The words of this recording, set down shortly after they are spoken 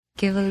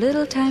Give a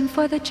little time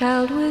for the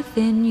child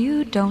within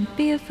you. Don't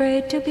be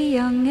afraid to be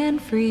young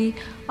and free.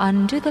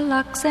 Undo the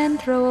locks and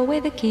throw away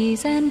the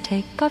keys and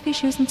take off your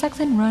shoes and socks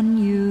and run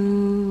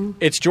you.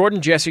 It's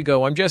Jordan Jesse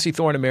Go. I'm Jesse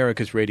Thorne,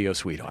 America's radio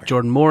sweetheart.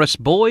 Jordan Morris,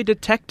 boy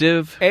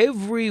detective.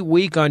 Every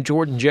week on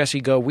Jordan Jesse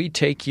Go, we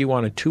take you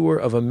on a tour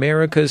of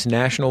America's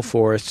national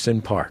forests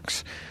and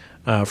parks.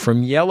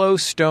 From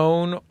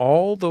Yellowstone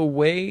all the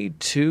way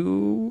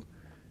to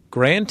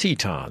Grand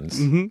Tetons.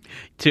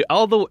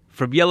 Mm-hmm.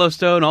 From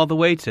Yellowstone all the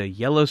way to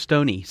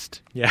Yellowstone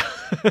East. Yeah.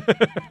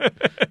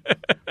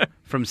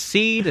 From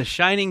sea to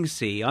shining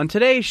sea. On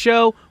today's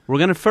show, we're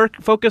going to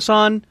focus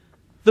on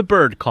the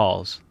bird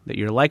calls that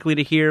you're likely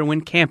to hear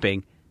when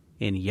camping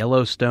in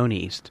Yellowstone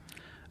East.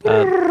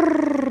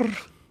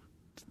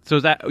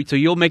 So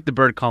you'll make the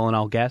bird call and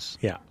I'll guess?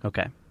 Yeah.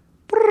 Okay.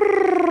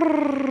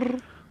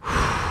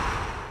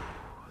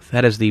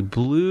 That is the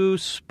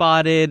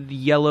blue-spotted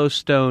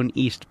Yellowstone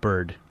East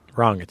bird.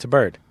 Wrong. It's a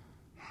bird.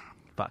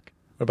 Fuck.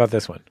 What about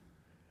this one?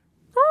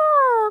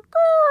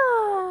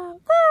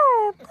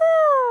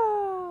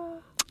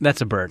 That's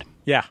a bird.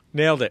 Yeah,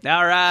 nailed it.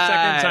 All right.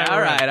 Second time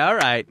around. All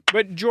right.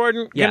 But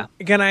Jordan, Yeah.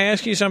 can I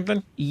ask you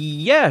something?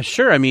 Yeah,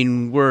 sure. I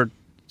mean, we're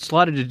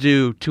slotted to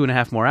do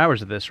 2.5 more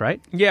hours of this, right?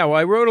 Yeah, well,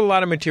 I wrote a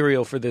lot of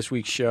material for this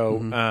week's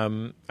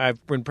show.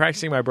 I've been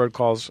practicing my bird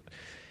calls.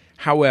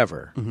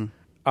 However,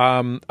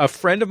 a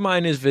friend of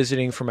mine is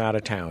visiting from out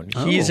of town.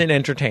 He's an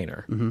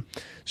entertainer.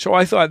 So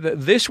I thought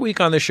that this week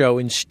on the show,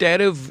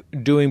 instead of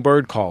doing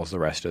bird calls the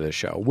rest of the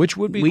show, which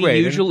would be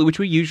great. Which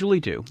we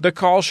usually do. The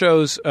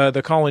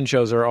call-in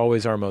shows are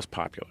always our most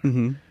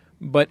popular.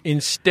 But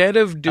instead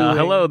of doing...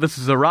 hello, this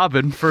is a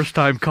Robin,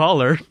 first-time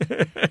caller.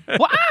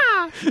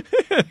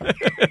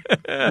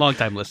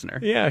 Long-time listener.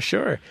 Yeah,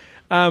 sure.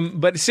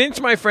 But since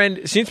my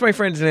friend's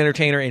an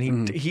entertainer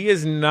and he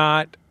is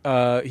not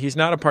he's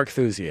not a park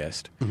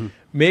enthusiast,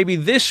 maybe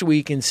this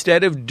week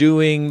instead of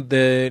doing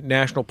the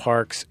national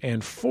parks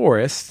and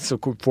forests,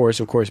 forests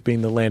of course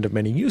being the land of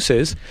many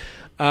uses,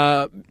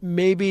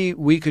 maybe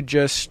we could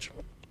just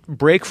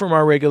break from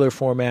our regular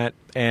format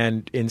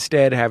and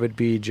instead have it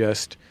be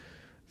just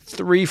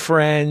 3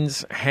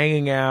 friends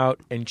hanging out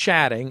and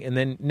chatting, and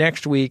then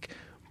next week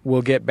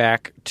we'll get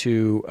back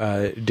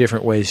to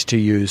different ways to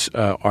use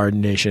our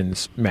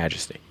nation's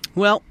majesty.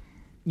 Well,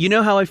 You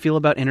know how I feel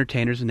about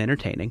entertainers and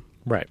entertaining.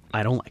 Right.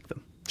 I don't like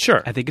them.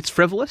 Sure. I think it's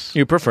frivolous.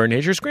 You prefer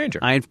nature's grandeur.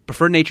 I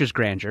prefer nature's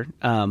grandeur.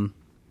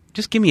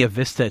 Just give me a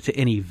vista to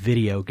any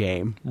video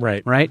game.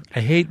 Right. Right?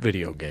 I hate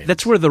video games.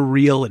 That's where the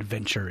real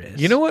adventure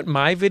is. You know what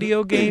my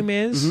video game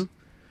is?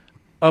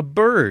 A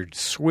bird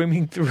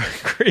swimming through a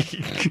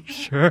creek.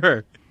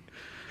 Sure.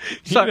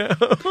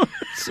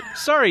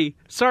 Sorry,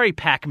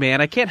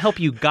 Pac-Man. I can't help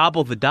you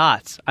gobble the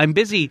dots. I'm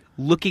busy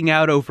looking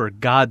out over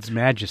God's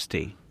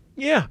majesty.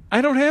 Yeah,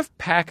 I don't have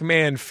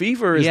Pac-Man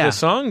fever as the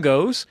song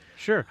goes.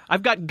 Sure.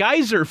 I've got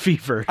geyser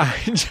fever. I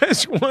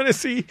just want to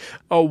see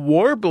a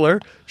warbler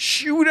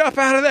shoot up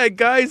out of that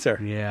geyser.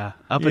 Yeah,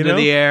 up into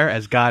the air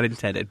as God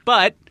intended.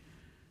 But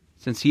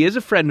since he is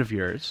a friend of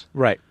yours,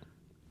 right,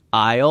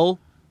 I'll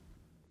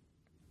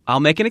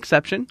make an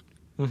exception,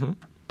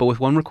 but with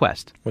one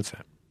request. What's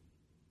that?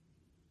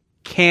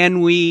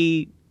 Can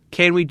we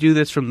do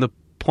this from the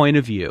point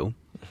of view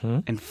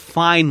and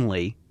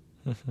finally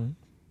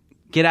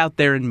get out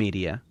there in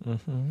media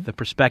the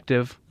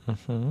perspective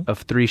of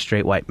 3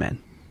 straight white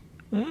men?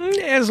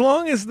 As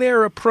long as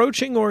they're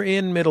approaching or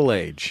in middle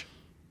age.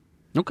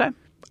 Okay.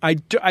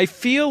 I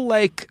feel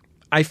like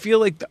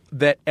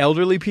that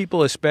elderly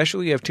people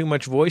especially have too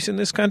much voice in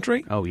this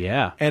country. Oh,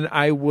 yeah. And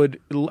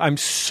I'm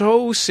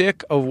so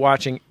sick of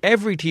watching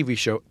every TV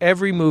show,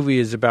 every movie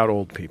is about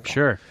old people.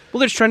 Sure. Well,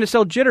 they're just trying to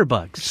sell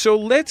jitterbugs. So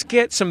let's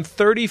get some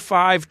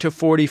 35 to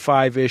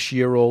 45-ish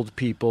year old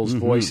people's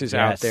voices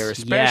out there,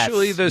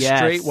 especially the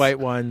straight white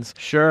ones.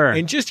 Sure.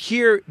 And just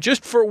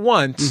for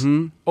once,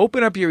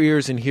 open up your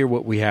ears and hear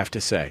what we have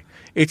to say.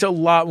 It's a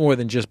lot more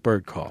than just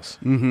bird calls.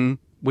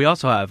 We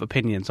also have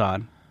opinions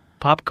on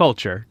pop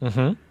culture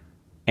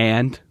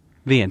and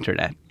the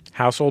internet.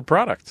 Household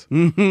products.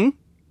 Toothpastes,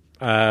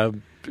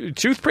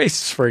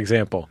 for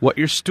example. What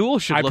your stool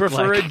should look like. I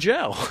prefer a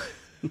gel.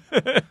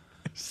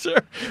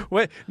 Sure.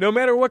 No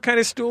matter what kind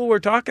of stool we're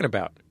talking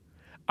about.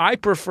 I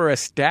prefer a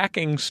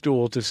stacking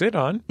stool to sit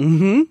on,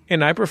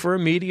 and I prefer a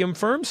medium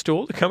firm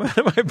stool to come out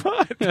of my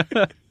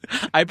butt.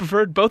 I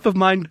preferred both of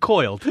mine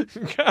coiled.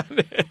 Got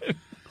it.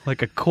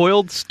 Like a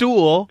coiled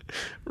stool,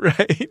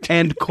 right?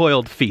 And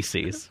coiled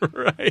feces.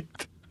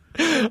 Right.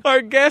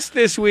 Our guest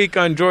this week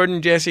on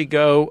Jordan Jesse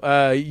Go,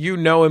 you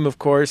know him, of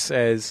course,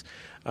 as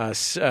a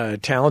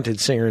talented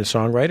singer and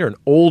songwriter, an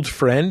old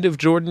friend of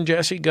Jordan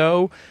Jesse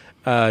Go.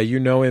 You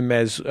know him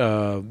as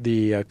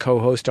the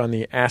co-host on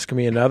the Ask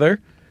Me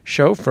Another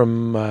show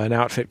from an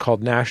outfit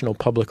called National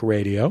Public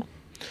Radio.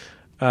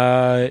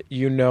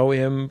 You know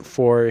him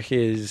for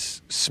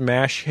his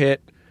smash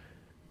hit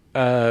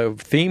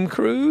theme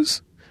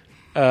cruise.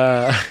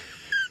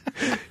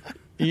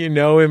 You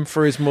know him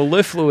for his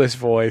mellifluous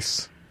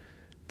voice,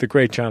 the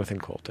great Jonathan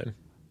Coulton.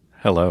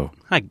 Hello.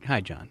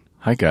 Hi, John.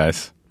 Hi,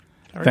 guys.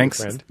 our new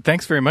friend.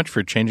 Thanks very much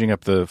for changing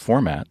up the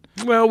format.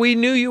 Well, we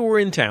knew you were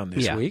in town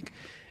this Yeah. week.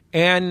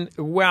 And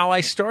while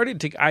I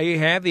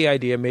had the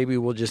idea maybe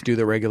we'll just do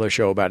the regular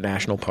show about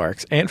national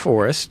parks and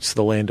forests,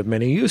 the land of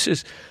many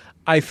uses.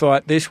 I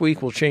thought this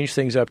week we'll change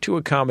things up to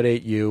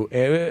accommodate you.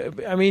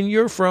 I mean,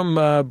 you're from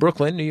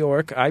Brooklyn, New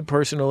York. I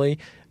personally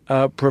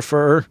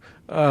prefer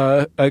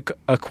a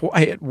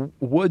quiet,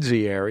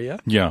 woodsy area.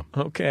 Yeah.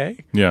 Okay.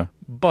 Yeah.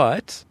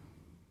 But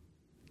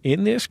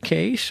in this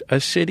case, a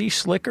city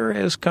slicker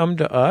has come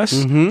to us.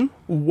 Mm-hmm.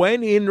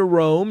 When in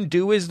Rome,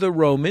 do as the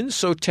Romans.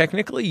 So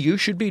technically, you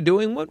should be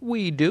doing what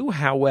we do.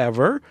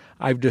 However,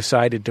 I've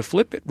decided to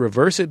flip it,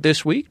 reverse it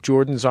this week.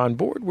 Jordan's on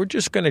board. We're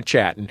just going to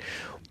chat. And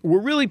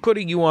we're really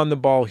putting you on the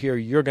ball here.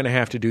 You're going to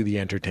have to do the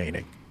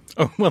entertaining.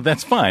 Oh, well,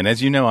 that's fine.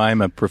 As you know,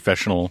 I'm a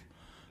professional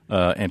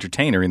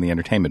entertainer in the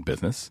entertainment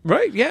business.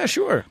 Right? Yeah,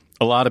 sure.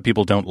 A lot of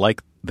people don't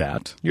like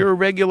that. You're a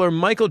regular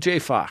Michael J.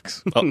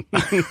 Fox. Oh,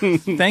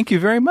 thank you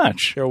very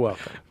much. You're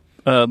welcome.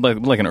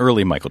 Like an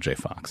early Michael J.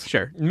 Fox.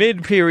 Sure.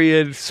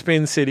 Mid-period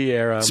Spin City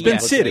era. Spin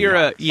City.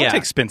 I'll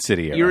take Spin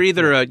City era. You're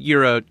either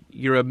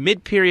you're a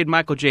mid-period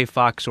Michael J.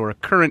 Fox or a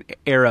current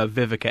era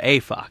Vivica A.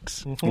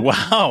 Fox.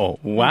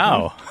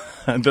 Wow.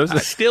 Those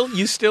are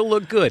You still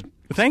look good.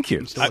 Thank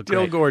you.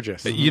 Still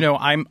gorgeous. You know,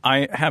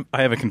 I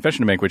have a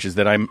confession to make, which is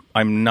that I'm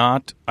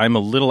a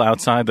little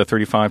outside the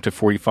 35 to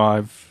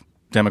 45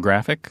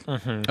 demographic.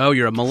 Mm-hmm. Oh,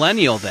 you're a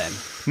millennial then.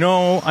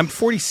 No, I'm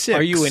 46.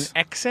 Are you an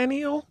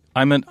exennial?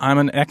 I'm an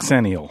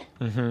exennial.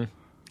 Mm-hmm.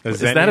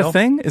 Is that a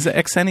thing? Is an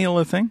exennial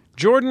a thing?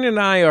 Jordan and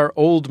I are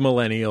old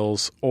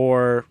millennials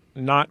or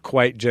not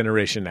quite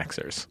Generation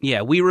Xers.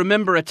 Yeah, we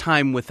remember a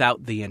time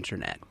without the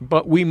internet.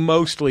 But we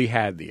mostly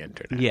had the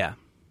internet. Yeah.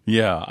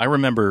 Yeah, I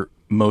remember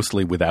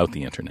mostly without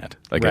the internet,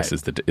 I guess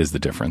Right. is the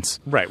difference.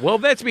 Right. Well,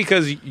 that's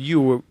because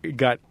you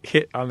got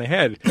hit on the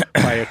head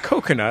by a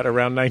coconut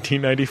around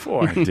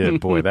 1994. I did.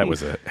 Boy, that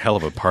was a hell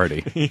of a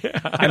party. Yeah.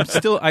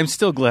 I'm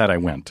still glad I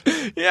went.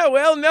 Yeah,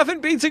 well,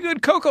 nothing beats a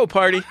good cocoa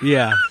party.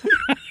 Yeah.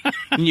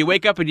 And you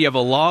wake up and you have a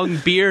long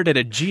beard and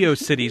a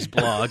GeoCities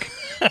blog.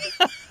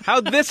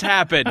 How'd this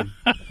happen?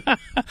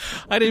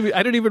 I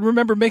don't even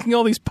remember making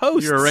all these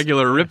posts. You're a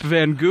regular Rip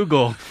Van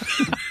Google.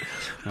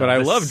 But I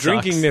love sucks.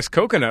 drinking this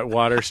coconut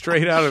water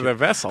straight out of the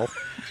vessel.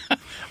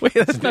 Wait,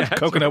 that's not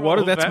coconut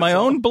water. That's my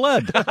own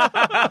blood.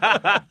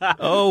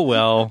 Oh,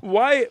 well.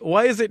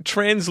 Why is it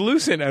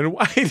translucent and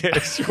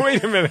whitish?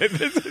 Wait a minute.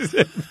 This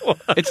isn't blood.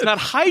 It's not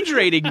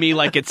hydrating me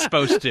like it's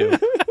supposed to.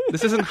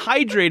 This isn't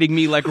hydrating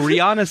me like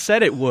Rihanna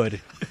said it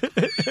would.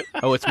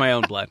 Oh, it's my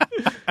own blood.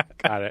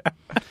 Got it.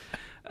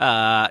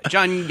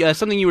 John,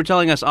 something you were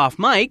telling us off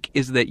mic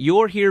is that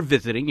you're here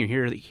visiting. You're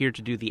here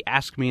to do the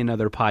Ask Me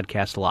Another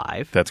podcast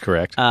live. That's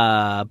correct.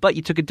 But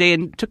you took a day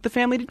and took the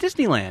family to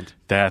Disneyland.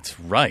 That's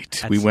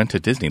right. We went to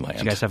Disneyland.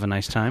 Did you guys have a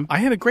nice time? I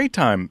had a great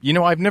time. You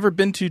know, I've never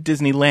been to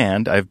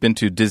Disneyland. I've been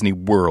to Disney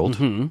World,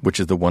 which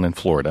is the one in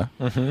Florida.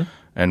 Mm-hmm.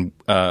 And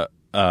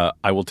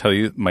I will tell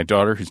you, my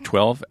daughter, who's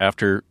 12,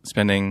 after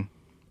spending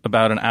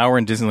about an hour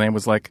in Disneyland,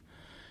 was like,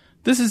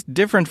 this is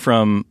different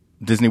from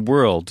Disney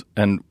World.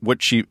 And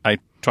I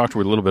talked to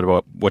her a little bit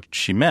about what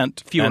she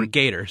meant. Fewer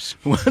gators.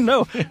 Well,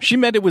 no, she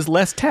meant it was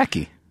less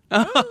tacky.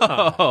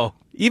 Oh.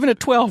 Even at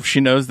 12, she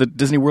knows that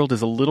Disney World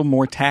is a little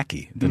more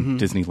tacky than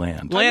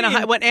Disneyland. Well,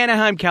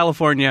 Anaheim,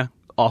 California,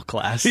 all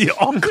class. Yeah,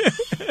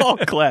 all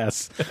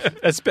class,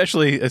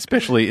 especially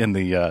in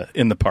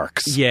the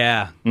parks.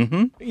 Yeah.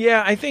 Mm-hmm.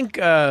 Yeah, I think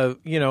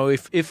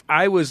if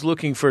I was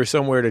looking for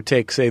somewhere to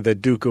take, say, the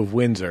Duke of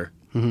Windsor,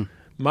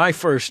 my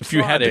first If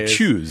you had to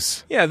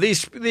choose. Yeah,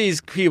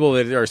 these people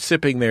that are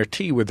sipping their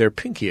tea with their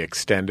pinky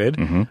extended,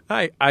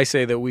 I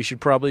say that we should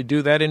probably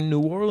do that in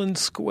New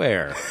Orleans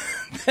Square.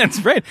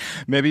 That's right.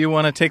 Maybe you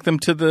want to take them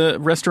to the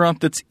restaurant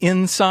that's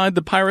inside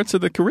the Pirates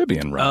of the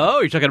Caribbean ride. Oh,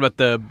 you're talking about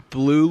the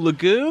Blue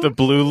Lagoon? The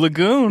Blue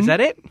Lagoon. Is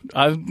that it?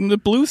 The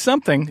Blue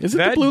something. Is it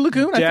That the Blue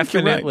Lagoon? I think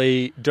you're right.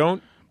 definitely,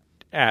 don't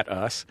at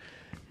us.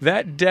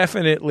 That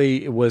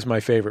definitely was my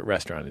favorite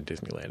restaurant in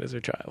Disneyland as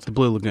a child. The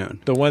Blue Lagoon.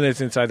 The one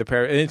that's inside the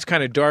Paris. And it's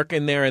kind of dark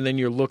in there, and then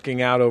you're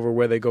looking out over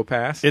where they go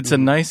past. It's a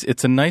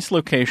nice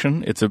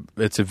location. It's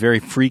a very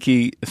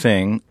freaky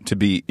thing to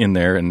be in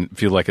there and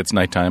feel like it's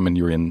nighttime and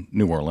you're in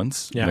New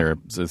Orleans. Yeah. There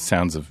are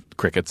sounds of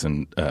crickets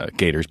and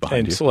gators behind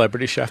and you.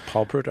 celebrity chef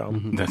Paul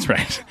Prudhomme. That's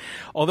right.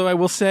 Although I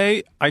will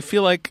say, I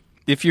feel like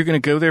if you're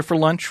going to go there for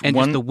lunch, And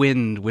just the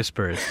wind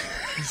whispers,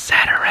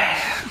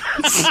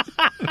 Zatarans.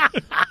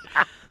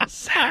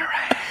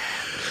 Zatarans.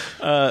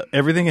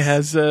 everything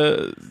has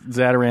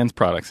Zatarans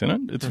products in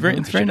it. It's very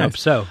nice. hope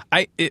so.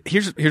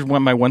 Here's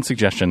my one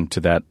suggestion to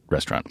that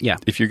restaurant. Yeah.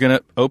 If you're going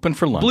to open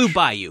for lunch, Blue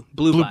Bayou.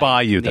 Blue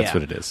Bayou, that's Yeah.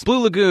 what it is. Blue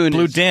Lagoon.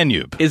 Blue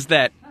Danube. is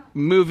that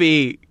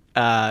movie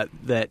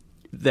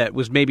that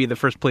was maybe the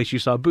first place you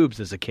saw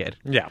boobs as a kid.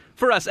 Yeah.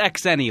 For us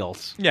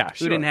ex-ennials. Yeah, Who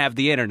sure. didn't have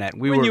the internet.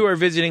 When you were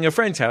visiting a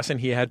friend's house and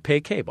he had pay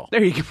cable.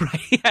 There you go.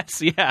 Right.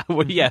 Yes. Yeah.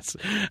 Well, yes.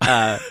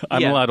 I'm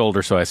a lot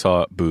older, so I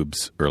saw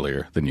boobs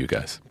earlier than you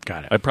guys.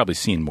 Got it. I've probably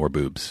seen more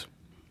boobs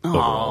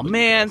Oh,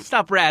 man,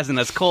 stop razzing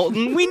us,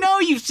 Colton. We know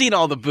you've seen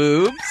all the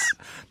boobs.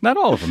 Not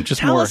all of them,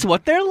 just Tell more. us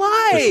what they're like.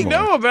 I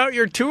know about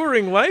your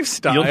touring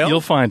lifestyle.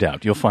 You'll find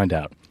out. You'll find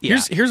out. Yeah.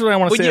 Here's what I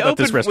want to say about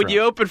this restaurant. When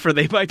you open for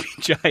They Might Be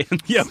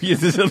Giants. Yeah,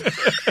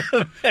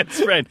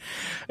 that's right.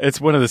 It's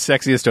one of the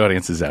sexiest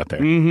audiences out there.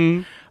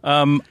 Mm-hmm.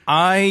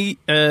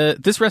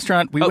 This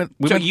restaurant, we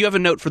went. You have a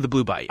note for the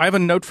Blue Bayou. I have a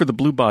note for the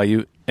Blue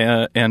Bayou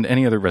and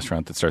any other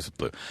restaurant that starts with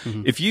blue.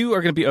 Mm-hmm. If you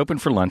are going to be open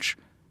for lunch,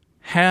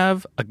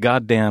 have a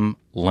goddamn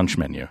lunch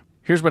menu.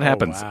 Here's what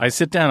happens. Wow. I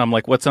sit down. I'm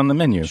like, what's on the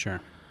menu?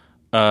 Sure.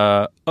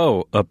 A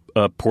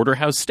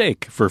porterhouse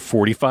steak for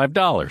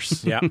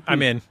 $45. Yeah,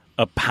 I'm in.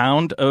 A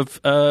pound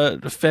of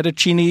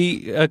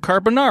fettuccine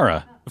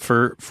carbonara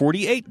for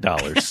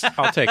 $48.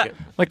 I'll take it.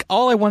 Like,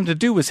 all I wanted to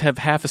do was have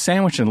half a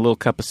sandwich and a little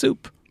cup of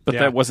soup, but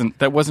Yeah. that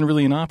wasn't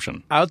really an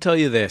option. I'll tell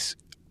you this.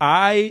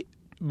 My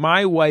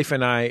wife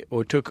and I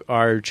took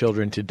our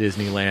children to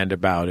Disneyland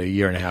about a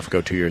year and a half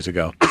ago, 2 years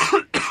ago.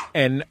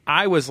 And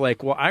I was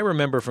like, well, I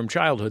remember from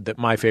childhood that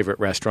my favorite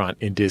restaurant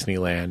in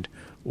Disneyland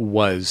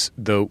was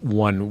the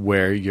one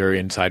where you're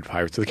inside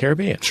Pirates of the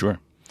Caribbean. Sure.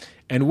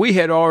 And we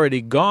had already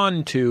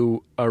gone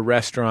to a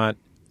restaurant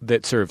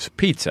that serves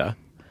pizza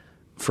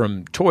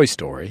from Toy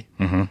Story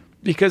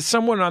because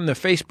someone on the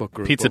Facebook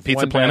group Pizza of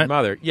One Planet? Bad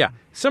Mother,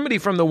 somebody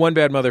from the One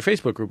Bad Mother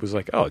Facebook group was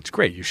like, "Oh, it's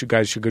great. You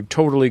guys should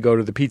totally go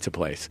to the pizza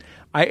place."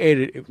 I ate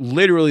it,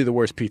 literally the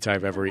worst pizza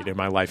I've ever eaten in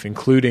my life,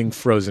 including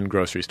frozen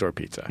grocery store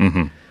pizza.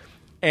 Mm-hmm.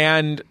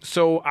 And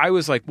so I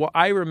was like, well,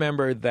 I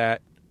remember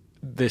that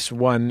this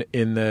one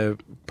in the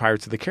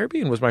Pirates of the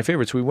Caribbean was my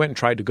favorite, so we went and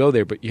tried to go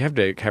there, but you have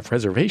to have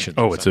reservations.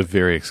 Oh, it's a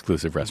very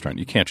exclusive restaurant.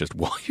 You can't just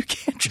walk. You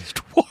can't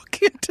just walk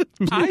into.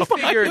 I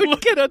figured.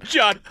 Look at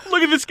John.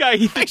 Look at this guy.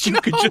 He thinks you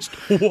could just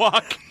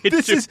walk into.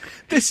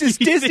 This is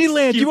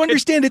Disneyland. You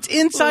understand? It's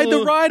inside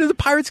the ride of the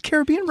Pirates of the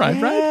Caribbean ride,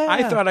 right?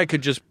 I thought I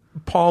could just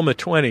palm a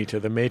 20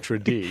 to the maitre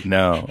d'.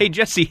 No. Hey,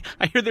 Jesse,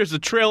 I hear there's a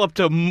trail up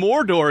to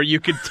Mordor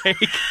you could take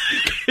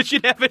because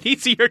you'd have an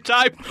easier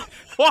time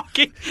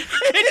walking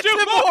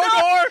into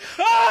Mordor.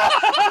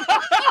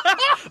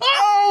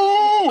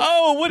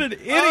 Oh, what an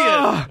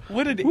idiot!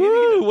 What an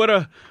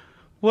idiot!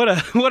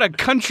 What a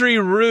country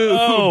rube.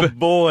 Oh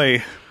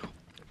boy!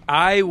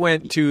 I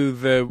went to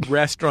the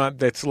restaurant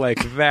that's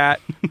like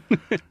that,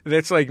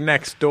 that's like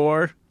next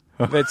door.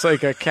 That's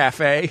like a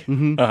cafe,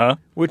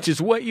 which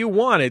is what you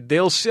wanted.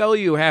 They'll sell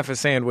you half a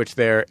sandwich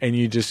there, and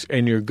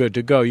you're good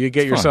to go. You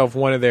get yourself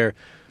one of their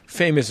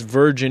famous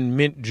virgin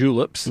mint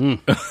juleps,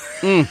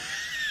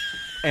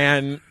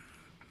 and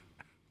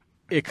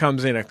it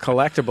comes in a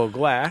collectible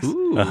glass.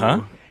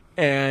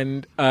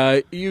 And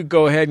you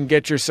go ahead and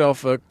get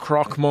yourself a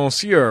croque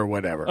monsieur or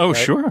whatever. Oh, right?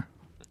 sure.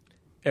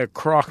 A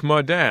croque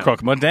madame.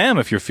 Croque madame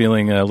if you're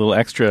feeling a little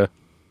extra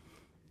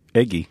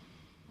eggy.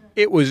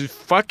 It was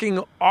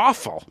fucking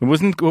awful. It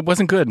wasn't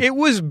good. It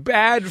was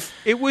bad.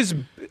 It was.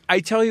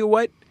 I tell you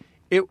what.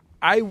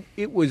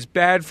 It was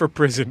bad for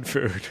prison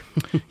food.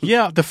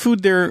 Yeah, the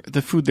food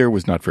there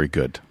was not very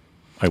good.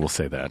 I will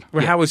say that.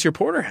 Well, how was your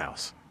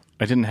porterhouse?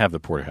 I didn't have the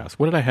porterhouse.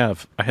 What did I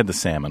have? I had the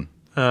salmon.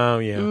 Oh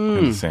yeah, I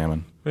had the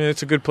salmon.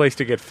 It's a good place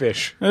to get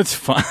fish. That's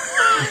fine.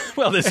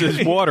 Well, this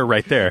is water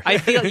right there. I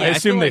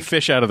assume they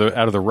fish out of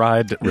the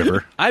Ride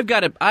River. I've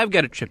got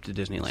a trip to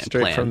Disneyland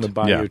Straight planned. from the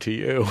bayou to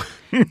you.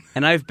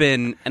 And I've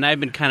been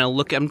kind of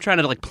looking. I'm trying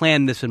to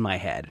plan this in my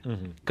head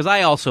because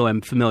I also am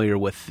familiar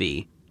with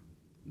the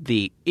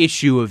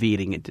issue of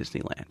eating at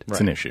Disneyland. It's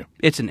an issue.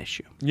 It's an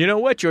issue. You know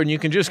what, Jordan? You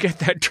can just get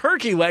that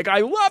turkey leg. I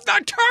love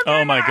that turkey.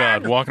 Oh my leg!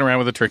 God, walking around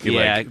with a turkey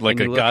leg like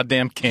a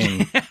goddamn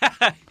king.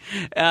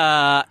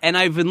 And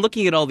I've been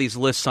looking at all these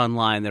lists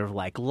online that are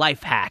like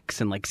life hacks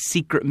and like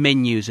secret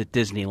menus at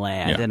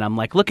Disneyland. Yeah. And I'm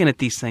like looking at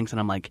these things and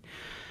I'm like,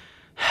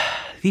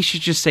 these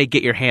should just say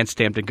get your hand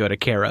stamped and go to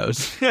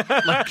Caro's.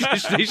 Like,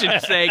 they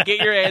should say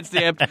get your hand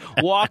stamped,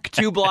 walk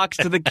 2 blocks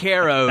to the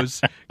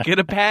Caro's, get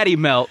a patty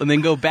melt, and then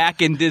go back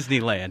in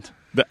Disneyland.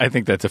 I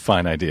think that's a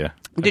fine idea.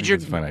 Did your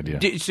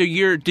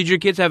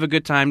kids have a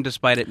good time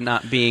despite it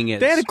not being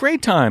as... They had a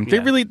great time. They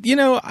really,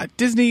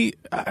 Disney.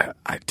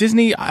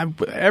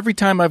 Every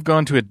time I've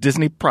gone to a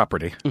Disney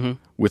property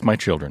with my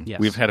children,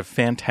 we've had a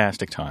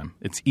fantastic time.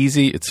 It's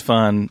easy, it's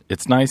fun,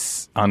 it's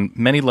nice on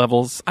many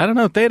levels. I don't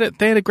know. They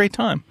had a great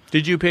time.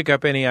 Did you pick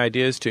up any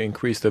ideas to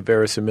increase the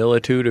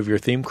verisimilitude of your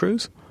theme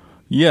cruise?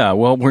 Yeah.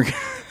 Well, we're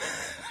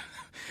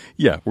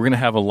going to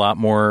have a lot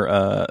more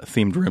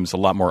themed rooms, a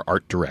lot more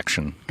art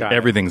direction.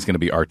 Everything's going to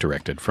be art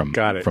directed from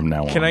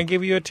now on. Can I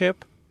give you a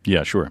tip?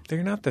 Yeah, sure.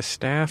 They're not the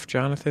staff,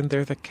 Jonathan.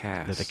 They're the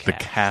cast. The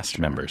cast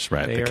members,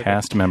 right? They The are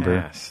cast the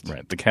member, cast.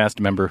 right? The cast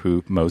member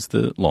who mows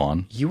the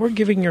lawn. You are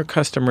giving your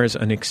customers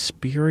an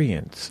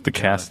experience. The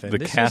cast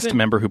Jonathan.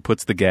 member who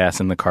puts the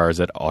gas in the cars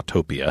at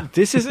Autopia.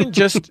 This isn't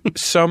just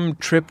some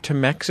trip to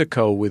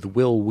Mexico with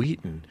Will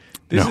Wheaton.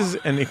 This is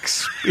an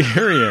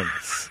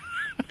experience.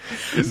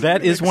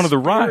 That is one of the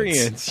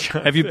rides. Experience,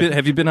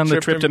 Have you been on the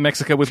trip to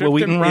Mexico with Will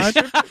Wheaton ride?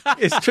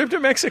 Is trip to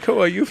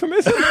Mexico a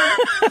euphemism?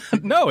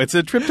 No, it's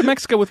a trip to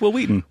Mexico with Will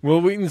Wheaton.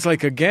 Will Wheaton's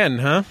like, again,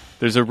 huh?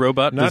 There's a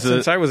robot. Not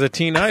since I was a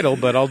teen idol,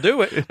 but I'll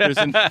do it. There's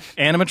an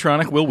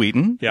animatronic Will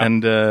Wheaton,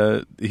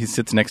 and he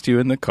sits next to you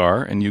in the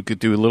car, and you could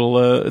do a little.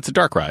 It's a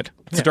dark ride.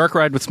 It's a dark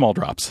ride with small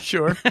drops.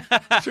 Sure.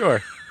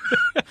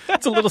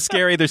 It's a little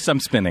scary. There's some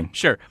spinning.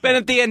 Sure. But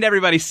at the end,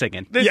 everybody's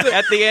singing.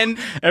 At the end,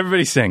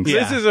 everybody sings.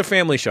 This is a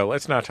family show.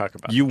 Let's not talk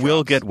about You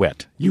will get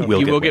wet. You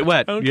will get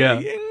wet.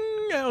 Okay.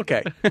 Yeah.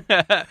 Okay.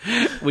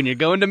 When you're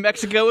going to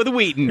Mexico with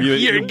Wheaton,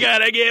 you're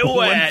gonna get wet.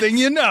 One thing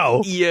you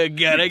know. You're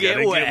gonna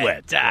get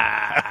wet.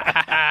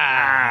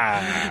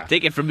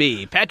 Take it from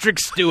me, Patrick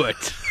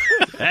Stewart.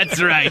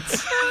 That's right.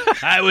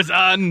 I was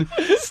on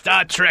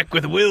Star Trek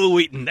with Will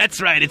Wheaton.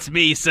 That's right, it's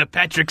me, Sir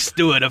Patrick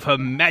Stewart of Her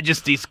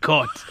Majesty's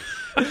Court.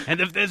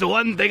 And if there's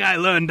one thing I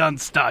learned on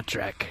Star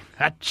Trek,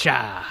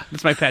 hacha.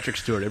 That's my Patrick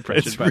Stewart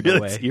impression, by the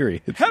way. It's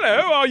eerie.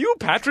 Hello, are you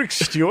Patrick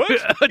Stewart?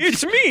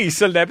 It's me,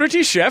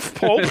 celebrity chef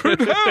Paul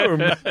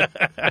Prudhomme.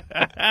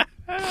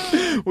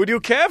 Would you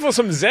care for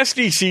some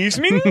zesty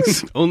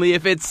seasonings? Only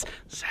if it's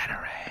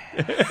Saturday.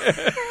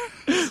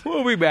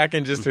 We'll be back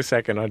in just a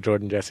second on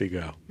Jordan Jesse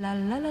Go. La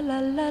la la la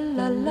la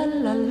la la la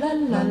la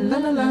la la.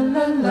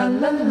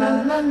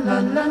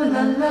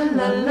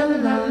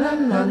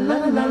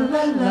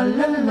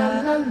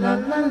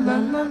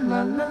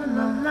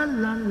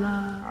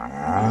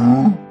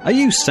 Are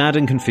you sad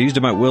and confused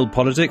about world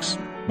politics?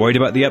 Worried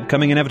about the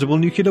upcoming inevitable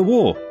nuclear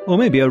war? Or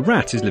maybe a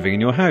rat is living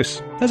in your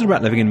house. There's a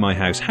rat living in my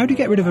house. How do you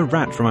get rid of a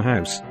rat from a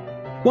house?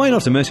 Why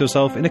not immerse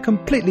yourself in a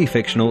completely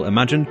fictional,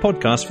 imagined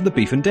podcast for the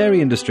beef and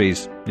dairy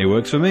industries? It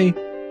works for me.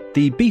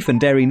 The Beef and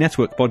Dairy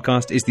Network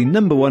podcast is the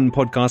 #1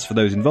 podcast for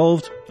those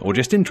involved, or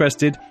just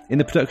interested, in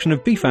the production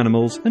of beef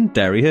animals and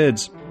dairy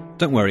herds.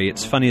 Don't worry,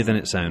 it's funnier than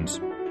it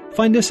sounds.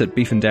 Find us at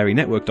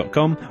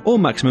beefanddairynetwork.com or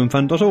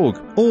maximumfun.org,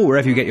 or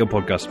wherever you get your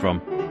podcast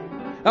from.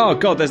 Oh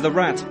God, there's the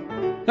rat!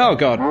 Oh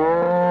God!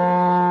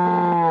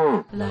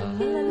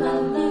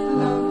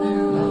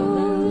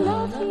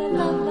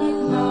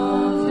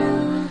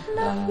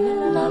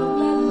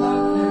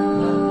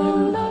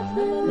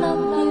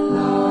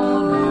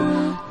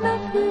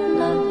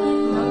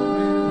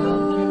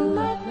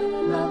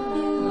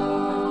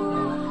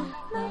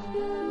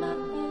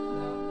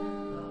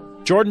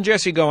 Jordan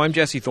Jesse Go. I'm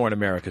Jesse Thorne,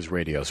 America's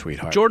radio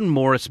sweetheart. Jordan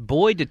Morris,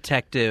 boy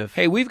detective.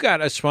 Hey, we've got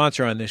a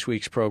sponsor on this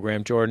week's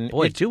program, Jordan.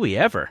 Boy, do we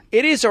ever.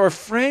 It is our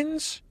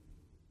friends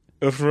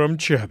from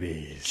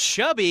Chubby's.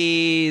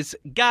 Chubby's.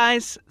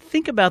 Guys,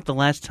 think about the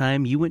last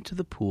time you went to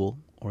the pool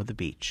or the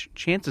beach.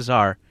 Chances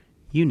are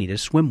you need a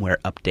swimwear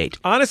update.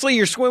 Honestly,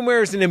 your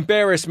swimwear is an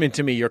embarrassment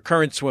to me, your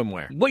current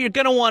swimwear. What you're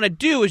going to want to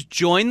do is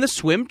join the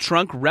swim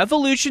trunk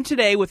revolution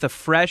today with a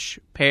fresh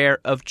pair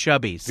of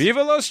Chubbies.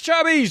 Viva los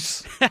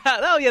Chubbies!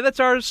 Oh, yeah, that's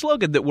our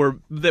slogan that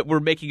we're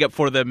making up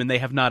for them and they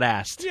have not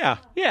asked. Yeah.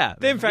 Yeah.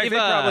 In fact, they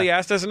probably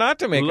asked us not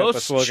to make up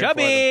a slogan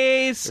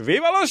Chubbies. for them.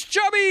 Viva los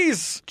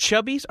Chubbies!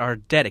 Chubbies are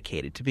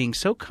dedicated to being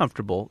so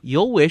comfortable,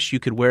 you'll wish you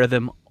could wear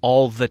them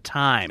all the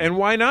time. And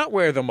why not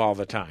wear them all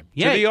the time?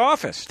 Yeah, to the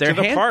office, to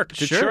the park,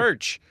 to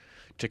church,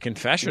 to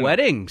confessional.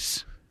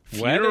 Weddings.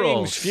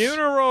 Funerals.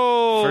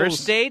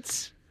 First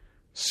dates.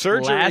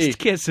 Surgery. Last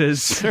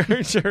kisses.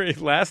 Surgery.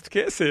 Last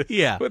kisses.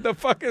 Yeah. What the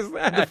fuck is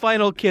that? The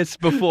final kiss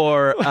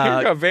before...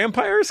 Like a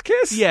vampire's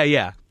kiss?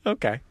 Yeah.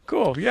 Okay,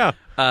 cool, yeah.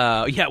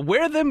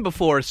 Wear them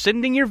before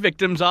sending your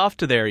victims off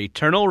to their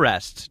eternal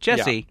rest.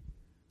 Jesse,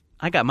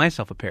 I got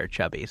myself a pair of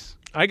Chubbies.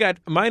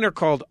 Mine are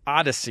called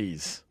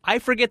Odysseys. I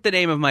forget the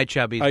name of my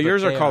Chubbies.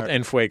 Yours are called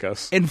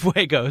Enfuegos.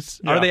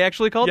 Enfuegos. Yeah. Are they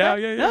actually called that?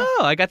 Yeah.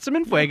 Oh, I got some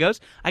Enfuegos.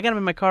 I got them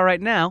in my car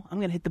right now. I'm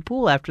going to hit the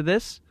pool after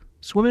this.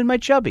 Swim in my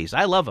Chubbies.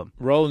 I love them.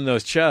 Rolling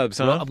those chubs,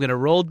 huh? I'm going to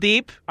roll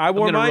deep. I'm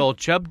going to roll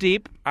chub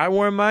deep. I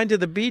wore mine to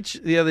the beach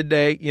the other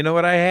day. You know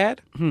what I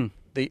had?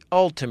 The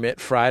ultimate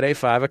Friday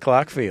 5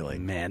 o'clock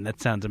feeling. Man,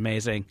 that sounds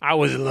amazing. I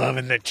was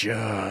loving the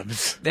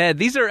chubs.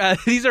 These are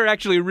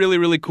actually really,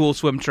 really cool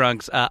swim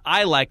trunks.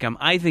 I like them.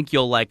 I think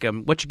you'll like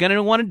them. What you're going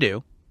to want to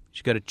do is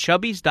you go to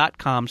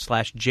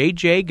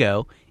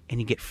chubbies.com/JJGo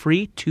and you get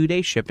free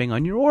 2-day shipping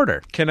on your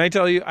order. Can I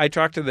tell you, I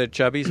talked to the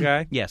Chubbies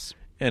guy. Yes.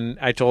 And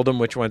I told him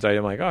which ones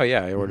I'm like, oh,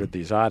 yeah, I ordered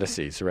these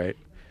Odysseys, right?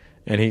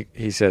 And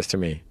he says to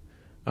me,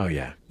 oh,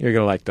 yeah, you're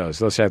going to like those.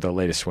 Those have the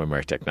latest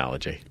swimwear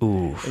technology.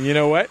 Ooh. And you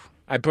know what?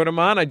 I put them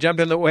on. I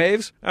jumped in the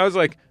waves. I was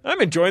like,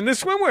 I'm enjoying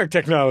this swimwear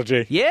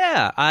technology.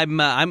 Yeah,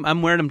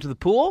 I'm wearing them to the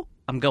pool.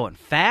 I'm going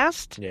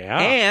fast. Yeah.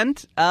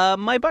 And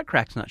my butt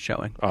crack's not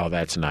showing. Oh,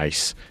 that's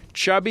nice.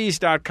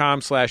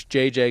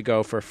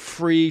 Chubbies.com/JJGo for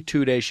free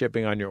 2-day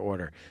shipping on your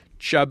order.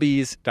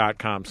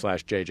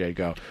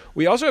 Chubbies.com/JJGo.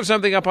 We also have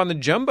something up on the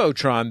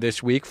Jumbotron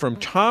this week from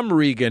Tom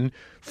Regan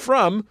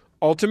from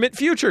Ultimate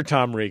Future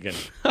Tom Regan.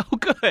 Oh,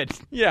 good.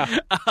 Yeah.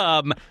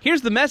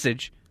 Here's the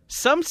message.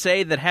 Some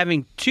say that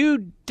having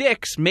 2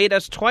 dicks made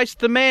us twice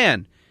the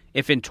man.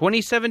 If in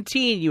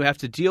 2017 you have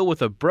to deal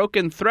with a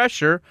broken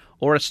thresher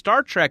or a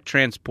Star Trek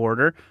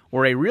transporter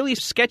or a really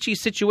sketchy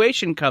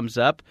situation comes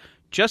up,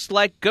 just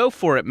like Go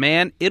For It,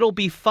 Man. It'll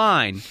be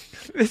fine.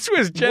 This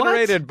was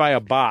generated by a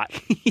bot.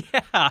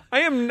 Yeah.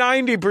 I am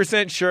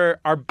 90% sure.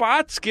 Are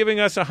bots giving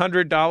us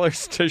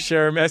 $100 to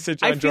share a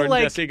message on I feel Jordan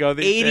like Jesse Go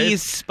these 80s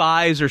days?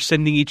 spies are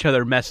sending each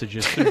other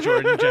messages through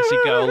Jordan Jesse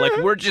Go. Like,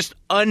 we're just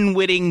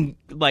unwitting,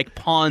 like,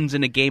 pawns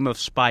in a game of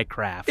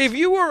spycraft. If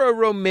you were a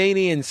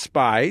Romanian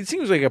spy, it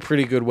seems like a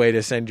pretty good way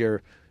to send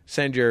your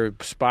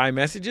spy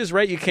messages,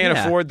 right? You can't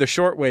afford the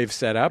shortwave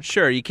setup.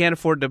 Sure, you can't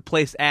afford to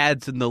place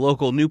ads in the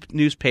local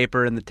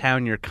newspaper in the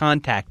town your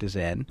contact is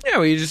in. Yeah,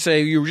 well, you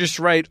just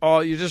write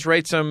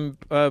some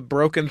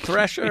broken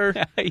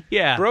thresher.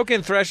 Yeah.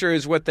 Broken thresher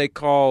is what they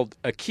called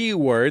a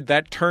keyword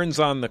that turns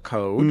on the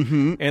code,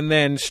 and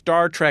then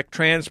Star Trek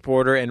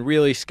transporter and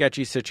really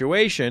sketchy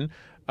situation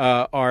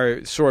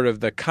are sort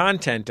of the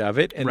content of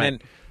it, and then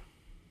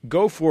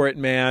Go For It,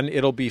 Man,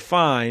 it'll be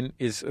fine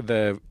is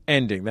the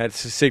ending. That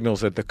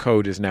signals that the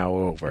code is now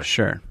over.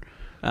 Sure.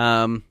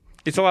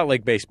 It's a lot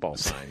like baseball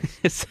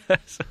signs.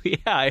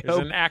 I There's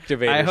hope, an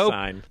activator I hope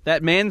sign.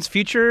 that man's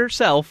future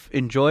self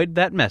enjoyed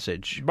that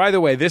message. By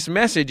the way, this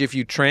message, if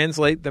you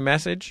translate the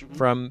message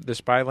from the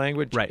spy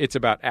language, it's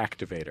about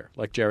activator,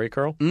 like Jerry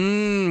Curl.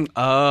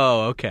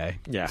 Oh, okay.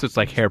 Yeah. So it's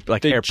like hair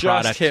They hair just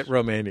product. hit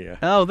Romania.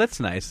 Oh, that's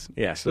nice.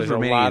 Yes, Those there's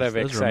a lot of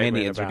Romanians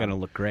excitement are going to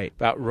look great.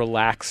 about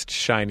relaxed,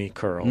 shiny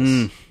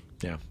curls.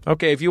 Yeah.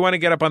 Okay, if you want to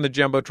get up on the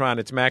Jumbotron,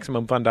 it's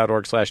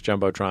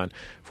MaximumFun.org/Jumbotron.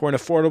 For an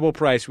affordable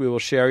price, we will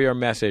share your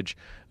message,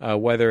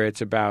 whether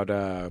it's about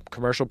a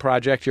commercial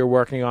project you're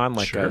working on,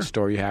 like a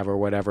store you have or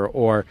whatever,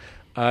 or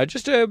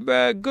just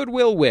a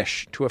goodwill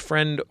wish to a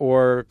friend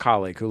or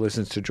colleague who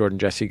listens to Jordan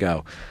Jesse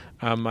Go.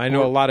 I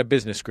know a lot of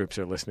business groups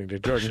are listening to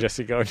Jordan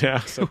Jesse Go now,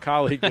 so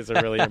colleague is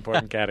a really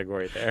important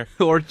category there.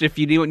 Or if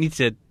you need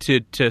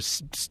to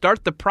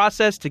start the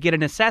process to get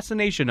an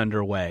assassination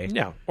underway.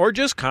 Yeah, or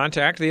just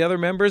contact the other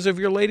members of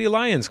your Lady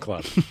Lions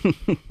Club.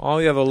 All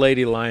the other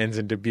Lady Lions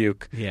in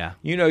Dubuque. Yeah.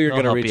 You know you're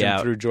They'll going to help reach you them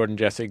out. through Jordan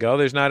Jesse Go.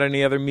 There's not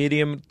any other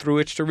medium through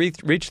which to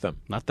reach them.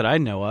 Not that I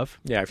know of.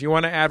 Yeah, if you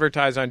want to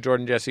advertise on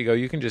Jordan Jesse Go,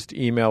 you can just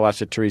email us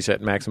at Teresa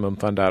at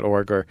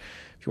MaximumFun.org, or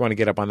if you want to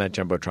get up on that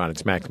Jumbotron,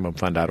 it's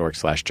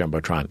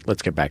MaximumFun.org/Jumbotron.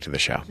 Let's get back to the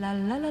show.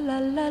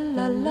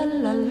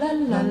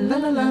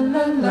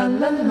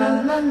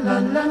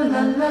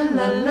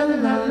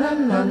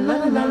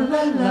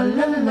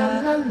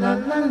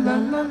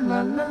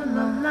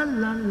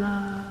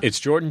 It's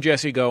Jordan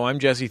Jesse Go. I'm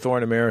Jesse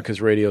Thorne,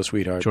 America's radio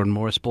sweetheart. Jordan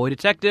Morris, boy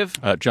detective.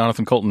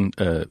 Jonathan Coulton,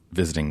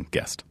 visiting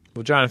guest.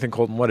 Well, Jonathan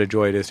Coulton, what a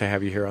joy it is to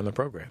have you here on the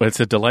program. Well, it's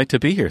a delight to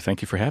be here.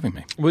 Thank you for having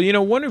me. Well, you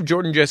know, one of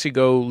Jordan Jesse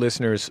Go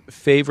listeners'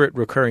 favorite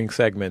recurring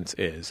segments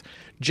is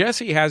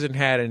Jesse hasn't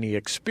had any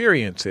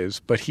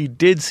experiences, but he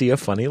did see a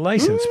funny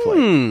license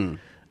plate.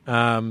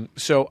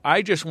 So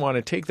I just want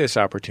to take this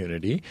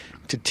opportunity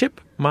to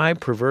tip my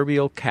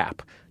proverbial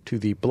cap to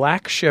the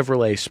black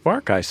Chevrolet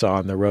Spark I saw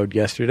on the road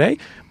yesterday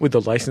with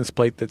the license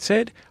plate that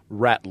said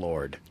Rat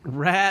Lord.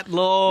 Rat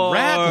Lord.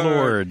 Rat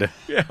Lord.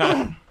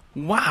 Yeah.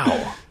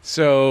 Wow.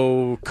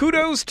 So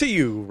kudos to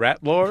you, Rat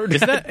Lord.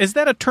 Is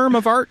that a term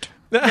of art?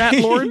 Rat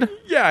Lord?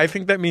 Yeah, I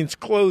think that means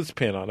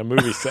clothespin on a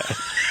movie set.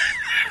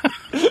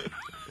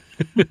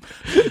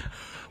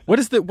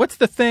 What's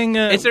the thing?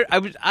 Is there?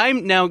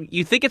 I'm now.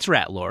 You think it's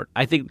Rat Lord?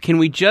 I think. Can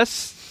we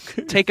just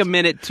take a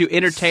minute to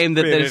entertain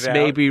that Spit this it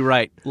may out. be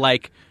right?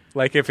 Like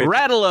if it's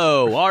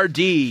Rattalo,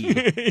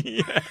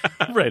 RD.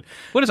 Right.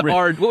 What is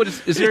R? What is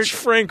there? It's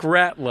Frank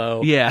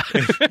Ratlow. Yeah,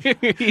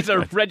 he's a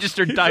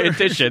registered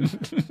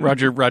dietitian.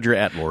 Roger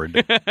Atlord.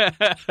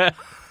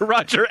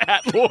 Roger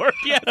Atlord.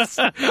 Yes,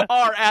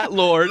 R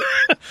Atlord.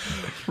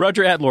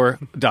 Roger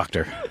Atlord,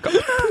 doctor.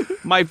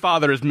 My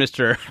father is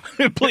Mr.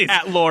 Please,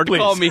 Atlord. please.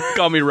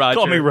 Call me Roger.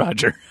 Call me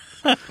Roger.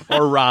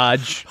 Or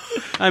Raj.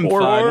 I'm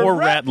Or fine.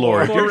 Rat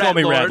Lord. Or Call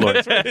me Rat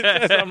Rat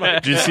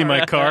Lord. Did you see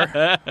my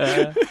car?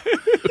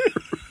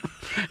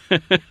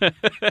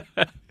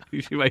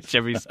 You see my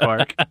Chevy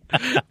Spark.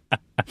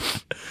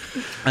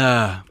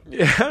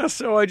 Yeah,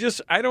 so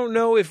I don't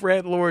know if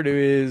Rat Lord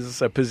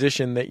is a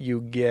position that you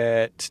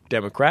get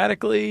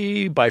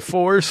democratically, by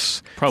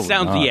force, Probably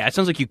not. Yeah, it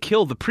sounds like you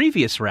killed the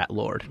previous Rat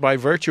Lord. by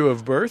virtue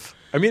of birth.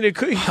 I mean, it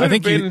could have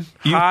think been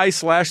you-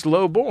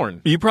 high/low born.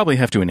 You probably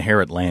have to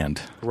inherit land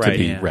to Right.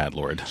 be Yeah. Rat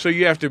Lord. So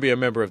you have to be a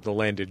member of the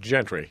landed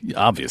gentry.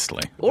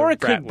 Obviously. Or it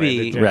The could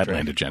be, rat-landed Rat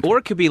landed gentry. or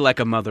it could be like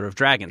a Mother of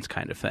Dragons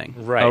kind of thing,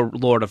 Right. A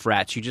Lord of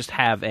Rats. You just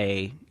have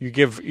a, You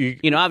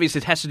obviously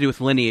it has to do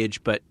with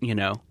lineage, but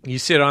you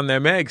sit on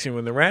them eggs, and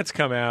when the rats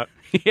come out,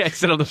 yeah,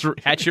 instead of those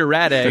hatch your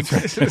rat eggs,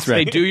 That's they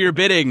right. do your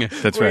bidding.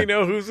 That's we right.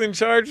 know who's in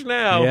charge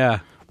now. Yeah,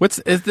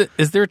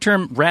 Is there a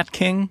term Rat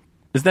King?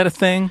 Is that a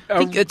thing? I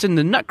think it's in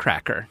the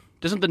Nutcracker.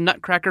 Doesn't the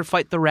Nutcracker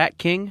fight the Rat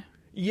King?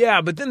 Yeah,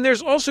 but then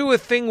there's also a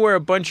thing where a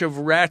bunch of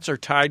rats are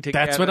tied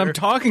together. That's what I'm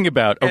talking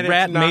about. A And it's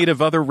rat not- made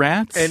of other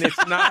rats? And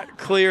it's not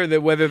clear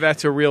that whether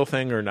that's a real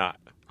thing or not.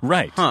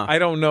 right. Huh. I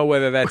don't know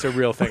whether that's a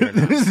real thing or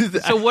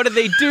not. So what do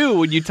they do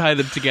when you tie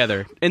them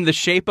together? In the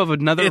shape of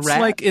another It's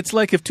rat?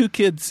 like if two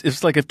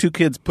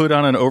kids put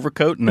on an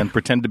overcoat and then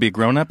pretend to be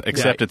grown up,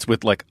 except Yeah. it's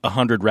with like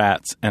 100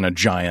 rats and a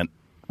giant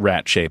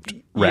rat-shaped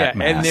rat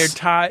mass.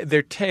 and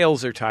their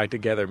tails are tied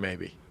together,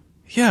 maybe.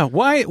 Yeah,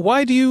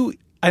 why do you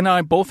and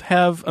I both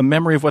have a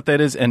memory of what that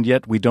is, and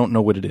yet we don't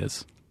know what it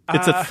is?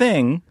 It's a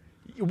thing.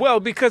 Well,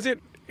 because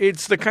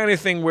it's the kind of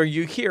thing where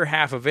you hear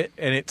half of it,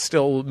 and it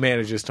still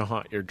manages to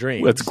haunt your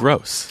dreams. It's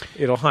gross.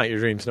 It'll haunt your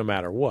dreams no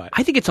matter what.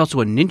 I think it's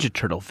also a Ninja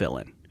Turtle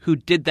villain who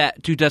did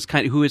that.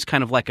 Who is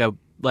kind of like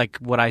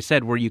what I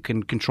said, where you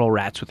can control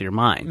rats with your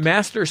mind.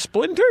 Master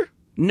Splinter?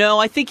 No,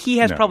 I think he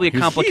has probably a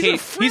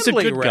complicated. He's a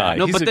good guy.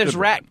 No, He's but a there's good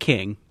Rat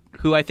King,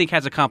 who I think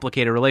has a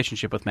complicated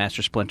relationship with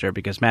Master Splinter,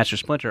 because Master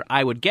Splinter,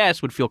 I would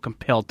guess, would feel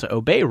compelled to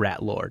obey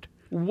Rat Lord.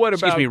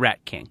 Excuse me, Rat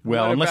King.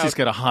 Well, unless he's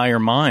got a higher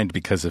mind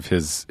because of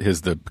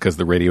because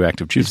the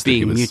radioactive juice He's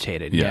being that he was,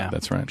 mutated. Yeah,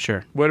 that's right.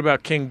 Sure. What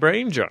about King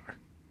Brainjar?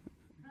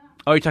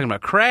 Oh, you're talking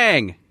about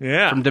Krang?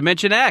 Yeah. From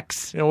Dimension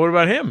X. What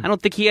about him? I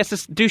don't think he has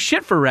to do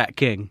shit for Rat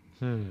King.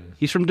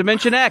 He's from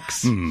Dimension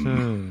X. Wait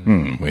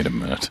a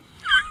minute.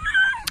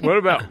 What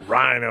about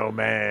Rhino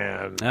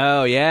Man?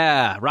 Oh,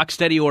 yeah.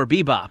 Rocksteady or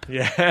Bebop.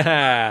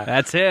 Yeah.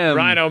 That's him.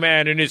 Rhino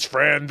Man and his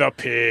friend the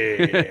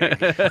pig.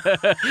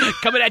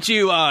 Coming at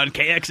you on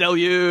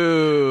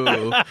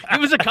KXLU.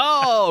 Give us a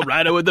call.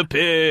 Rhino and the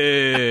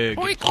pig.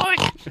 Oink,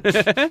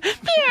 oink.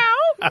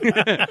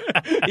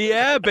 Meow.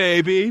 Yeah,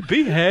 baby.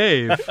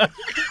 Behave.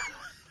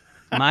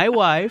 My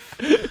wife.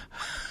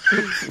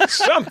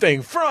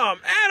 Something from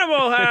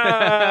Animal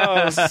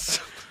House.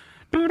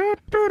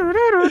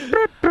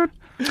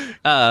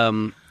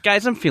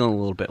 Guys, I'm feeling a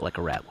little bit like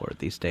a rat lord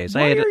these days.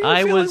 Why are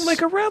you feeling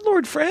like a rat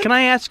lord, Fred? Can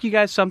I ask you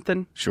guys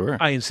something? Sure.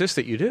 I insist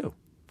that you do.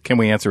 Can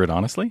we answer it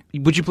honestly?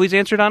 Would you please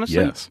answer it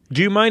honestly? Yes.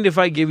 Do you mind if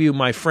I give you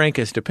my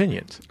frankest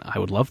opinions? I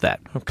would love that.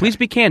 Please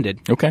be candid.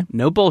 Okay.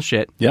 No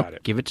bullshit. Yep. Got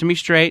it. Give it to me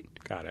straight.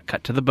 Got it.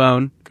 Cut to the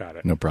bone. Got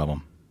it. No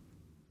problem.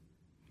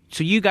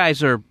 So you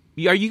guys are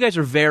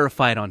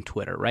verified on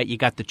Twitter, right? You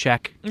got the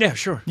check. Yeah,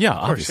 sure. Yeah,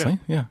 Of course, obviously.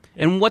 Yeah.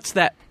 And what's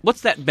that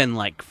been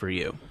like for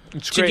you?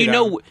 It's Did great. you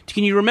know?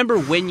 Can you remember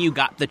when you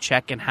got the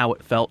check and how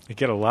it felt? You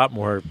get a lot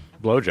more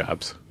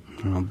blowjobs.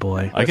 Oh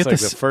boy! That's get like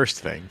this- the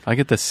first thing. I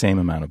get the same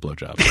amount of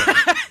blowjobs.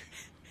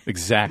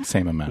 Exact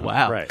same amount.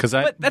 Wow. Right. Because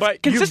But that's But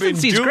you've been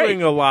consistency's doing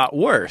great. a lot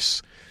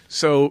worse.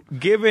 So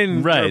given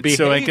your Right,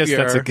 behavior, so I guess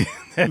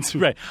that's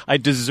right. I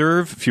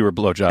deserve fewer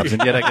blowjobs,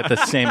 and yet I get the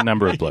same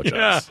number of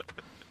blowjobs.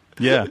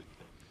 Yeah.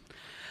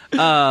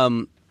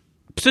 So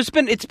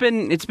it's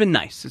been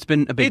nice. It's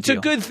been a big it's deal.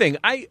 a good thing.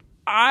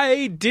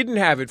 I didn't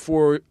have it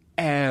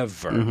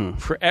forever,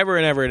 forever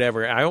and ever and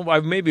ever.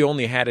 I've maybe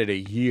only had it a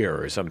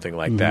year or something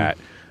like that.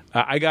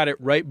 I got it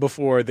right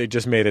before they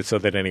just made it so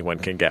that anyone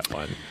can get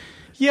one.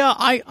 Yeah,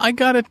 I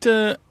got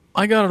it.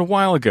 I got it a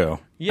while ago.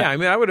 Yeah, I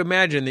mean, I would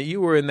imagine that you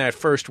were in that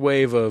first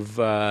wave of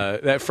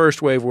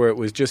where it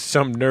was just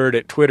some nerd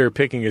at Twitter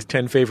picking his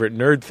 10 favorite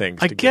nerd things.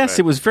 I guess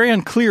it was very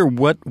unclear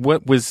what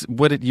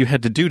you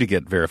had to do to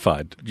get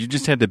verified. You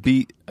just had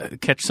to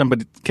catch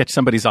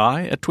somebody's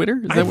eye at Twitter.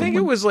 Is I that think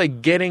it was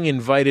like getting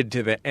invited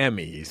to the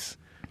Emmys.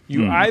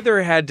 You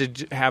either had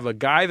to have a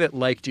guy that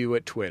liked you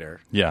at Twitter,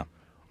 Yeah.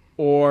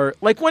 or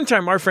like one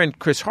time, our friend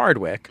Chris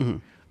Hardwick.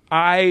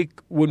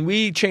 When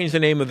we changed the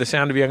name of The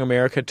Sound of Young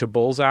America to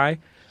Bullseye,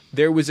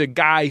 there was a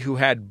guy who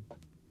had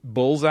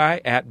Bullseye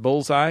at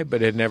Bullseye,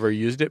 but had never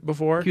used it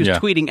before. He was Yeah.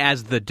 tweeting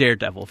as the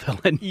Daredevil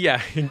villain. Yeah,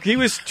 he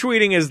was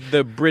tweeting as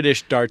the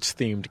British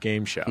darts-themed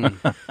game show.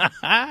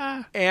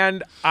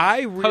 And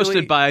I really...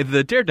 Hosted by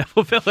the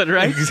Daredevil villain,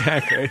 right?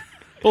 Exactly.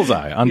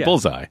 Bullseye on Yeah.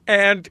 Bullseye.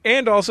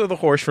 And also the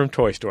horse from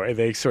Toy Story.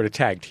 They sort of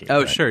tag team.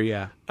 Oh, sure,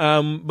 yeah.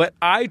 But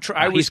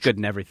He's good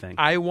in everything.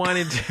 I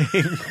wanted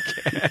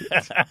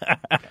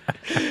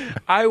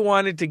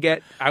to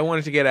get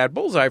at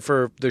Bullseye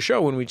for the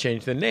show when we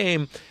changed the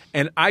name,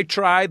 and I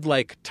tried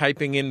like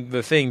typing in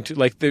the thing to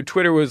like the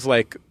Twitter was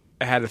like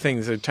had a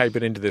thing to type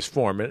it into this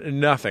form,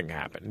 and nothing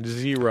happened.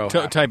 Zero.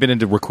 happened. Type it in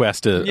to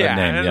request a name.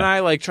 And I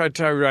like tried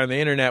to type it on the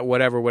internet,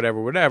 whatever.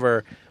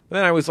 But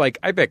then I was like,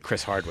 I bet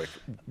Chris Hardwick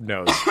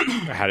knows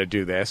how to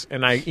do this.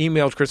 And I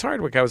emailed Chris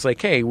Hardwick. I was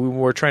like, hey, we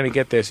were trying to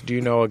get this. Do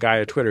you know a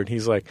guy at Twitter? And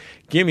he's like,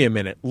 give me a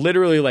minute.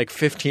 Literally like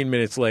 15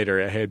 minutes later,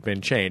 it had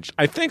been changed.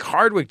 I think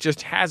Hardwick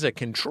just has a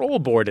control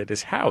board at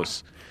his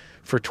house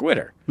for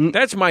Twitter.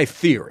 That's my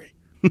theory,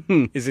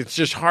 is it's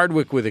just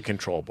Hardwick with a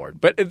control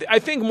board. But I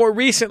think more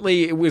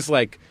recently it was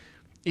like,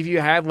 if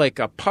you had like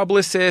a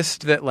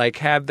publicist that like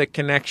had the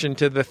connection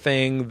to the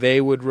thing,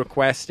 they would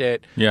request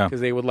it. Yeah. Because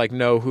they would like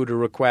know who to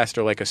request,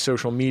 or like a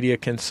social media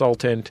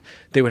consultant.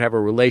 They would have a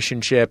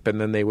relationship,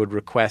 and then they would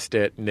request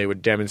it, and they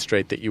would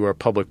demonstrate that you were a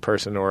public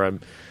person or a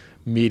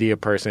media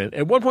person.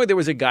 At one point, there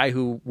was a guy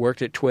who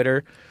worked at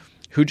Twitter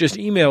who just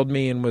emailed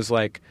me and was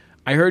like,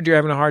 I heard you're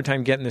having a hard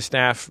time getting the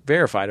staff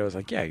verified. I was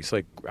like, yeah. He's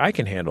like, I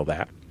can handle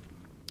that.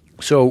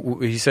 So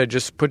he said,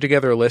 just put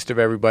together a list of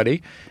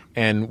everybody,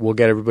 and we'll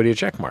get everybody a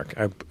check mark.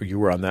 You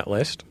were on that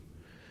list.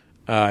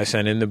 I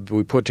sent in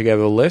we put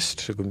together the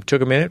list.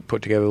 Took a minute,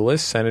 put together the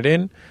list, sent it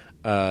in.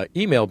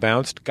 Email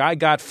bounced. Guy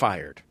got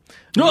fired.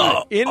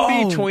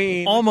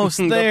 Between almost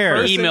there.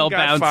 person Email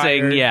got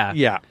bouncing, fired. yeah.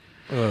 Yeah.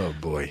 Oh,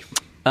 boy.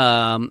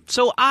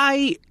 So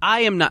I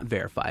am not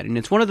verified, and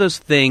it's one of those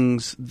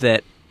things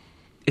that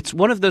it's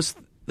one of those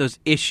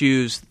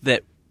issues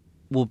that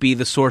will be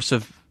the source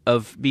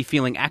of me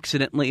feeling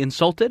accidentally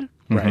insulted.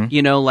 Right.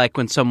 You know, like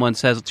when someone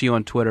says to you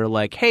on Twitter,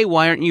 like, "Hey,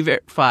 why aren't you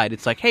verified?"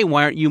 It's like, "Hey,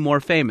 why aren't you more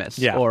famous?"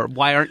 Yeah. Or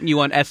 "Why aren't you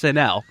on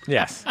SNL?"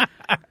 Yes.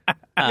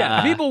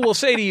 Yeah, people will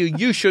say to you,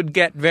 "You should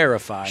get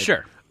verified."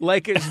 Sure.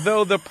 Like as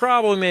though the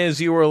problem is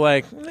you were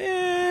like, Well,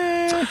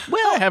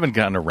 I haven't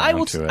gotten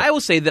around to it. I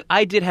will say that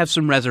I did have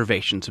some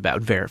reservations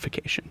about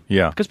verification.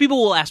 Yeah. Because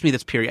people will ask me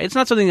this period. It's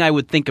not something I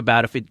would think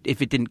about if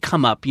it didn't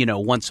come up,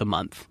 once a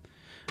month.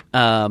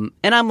 And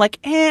I'm like,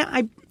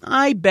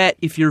 I bet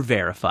if you're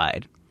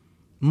verified,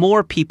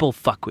 more people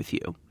fuck with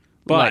you.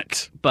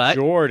 but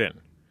Jordan,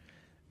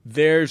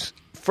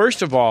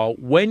 first of all,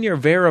 when you're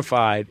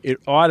verified, it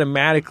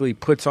automatically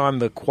puts on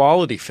the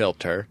quality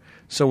filter.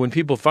 So when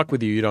people fuck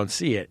with you, you don't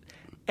see it.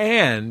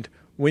 And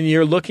when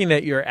you're looking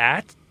at your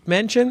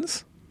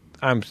mentions,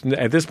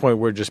 at this point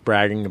we're just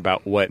bragging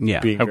about what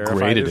being how verified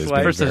great it is is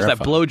like. First, there's that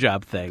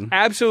blowjob thing.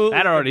 Absolutely,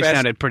 That already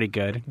sounded pretty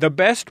good. The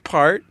best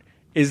part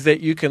is that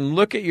you can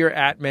look at your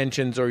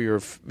mentions or your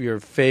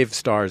fave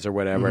stars or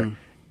whatever,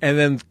 and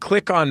then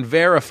click on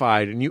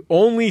verified, and you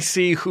only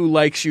see who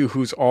likes you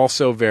who's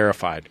also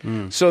verified.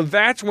 So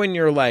that's when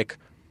you're like,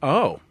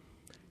 oh,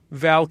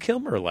 Val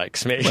Kilmer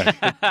likes me.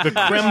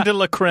 The creme de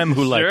la creme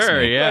who likes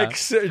me. Yeah. Like,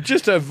 so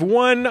just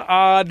one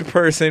odd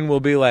person will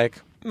be like,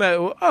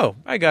 oh,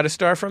 I got a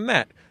star from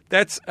that.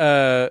 That's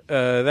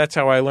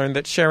how I learned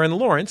that Sharon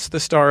Lawrence, the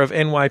star of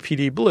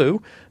NYPD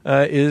Blue,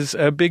 is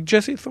a big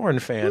Jesse Thorne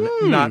fan.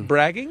 Not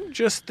bragging,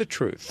 just the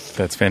truth.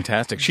 That's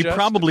fantastic. She Just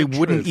probably the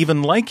wouldn't truth.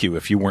 even like you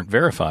if you weren't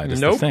verified, is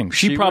Nope, the thing. she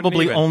She wouldn't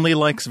probably even. only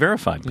likes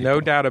verified people.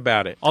 No doubt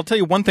about it. I'll tell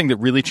you one thing that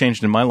really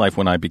changed in my life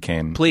when I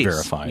became Please.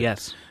 verified.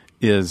 Yes.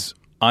 Is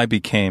I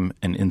became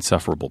an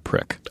insufferable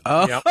prick.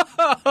 Yep.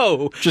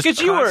 Oh, Just 'cause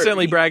you were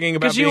Constantly bragging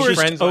about 'cause you being were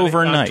friends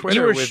overnight. on Twitter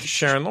You were with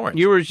Sharon Lawrence.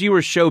 you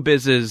were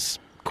showbiz's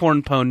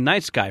cornpone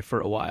nice guy for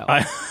a while.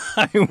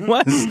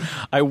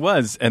 I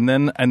was, and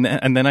then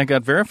I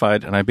got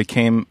verified, and I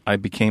became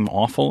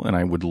awful, and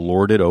I would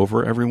lord it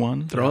over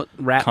everyone. Rat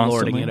lording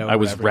Constantly. it over I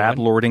was everyone. rat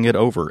lording it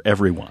over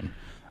everyone.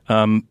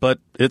 But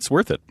it's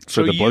worth it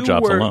for the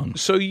blowjobs alone.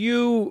 So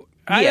you...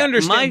 I Yeah,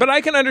 understand, but I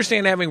can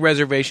understand having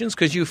reservations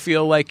because you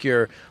feel like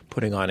you're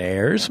putting on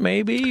airs,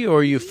 maybe,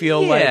 or you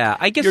feel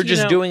I guess, you're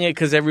just doing it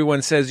because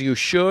everyone says you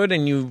should,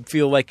 and you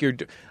feel like you're.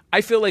 I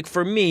feel like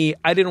for me,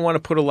 I didn't want to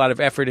put a lot of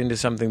effort into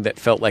something that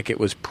felt like it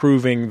was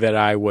proving that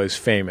I was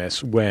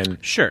famous. When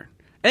Sure.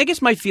 And I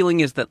guess my feeling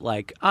is that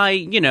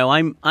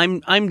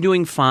I'm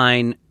doing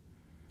fine,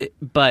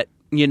 but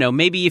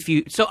maybe if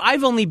you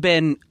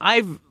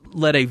I've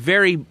led a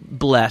very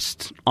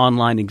blessed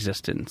online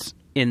existence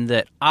in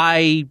that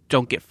I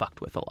don't get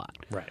fucked with a lot.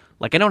 Right.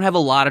 Like I don't have a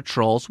lot of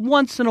trolls.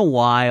 Once in a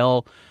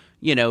while,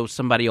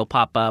 somebody will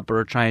pop up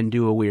or try and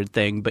do a weird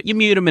thing, but you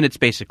mute them and it's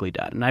basically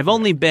done. And I've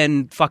only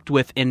been fucked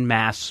with en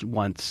masse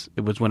once.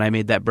 It was when I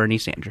made that Bernie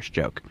Sanders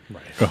joke.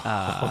 right.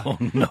 Oh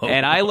no!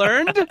 And I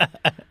learned,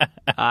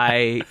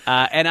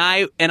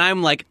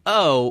 I'm like,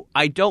 oh,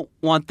 I don't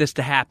want this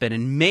to happen.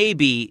 And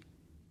maybe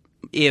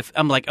if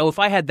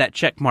I had that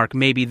check mark,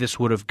 maybe this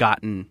would have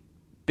gotten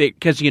big.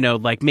 Because,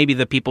 maybe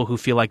the people who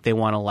feel like they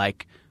want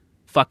to,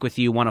 fuck with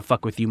you want to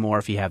fuck with you more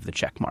if you have the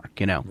check mark,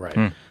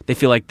 Right. They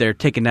feel like they're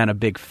taking down a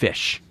big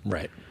fish.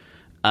 Right.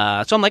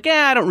 So I'm like,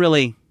 I don't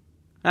need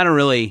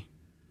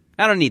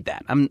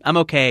that. I'm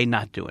okay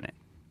not doing it.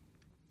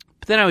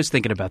 But then I was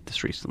thinking about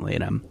this recently,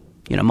 and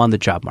I'm on the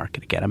job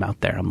market again. I'm out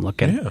there. I'm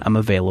looking. Yeah. I'm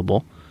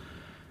available.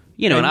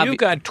 And you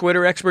got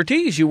Twitter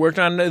expertise. You worked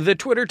on the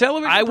Twitter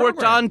television I worked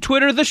program. on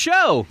Twitter, the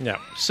show. Yeah.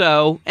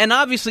 So, and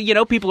obviously,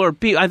 people are.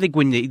 I think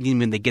when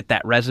they get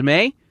that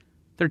resume,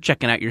 they're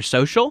checking out your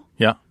social.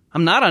 Yeah,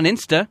 I'm not on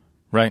Insta,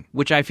 right.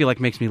 which I feel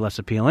like makes me less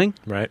appealing.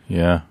 Right.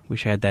 Yeah,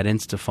 Wish I had that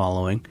Insta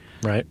following.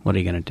 Right. What are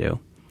you going to do?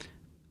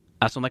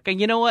 So I'm like,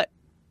 you know what?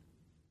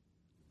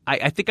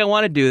 I think I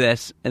want to do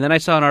this. And then I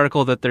saw an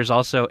article that there's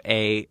also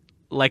a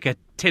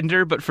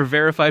Tinder, but for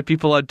verified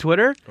people on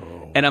Twitter.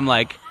 Oh. And I'm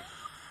like,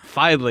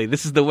 finally,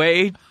 this is the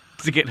way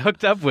to get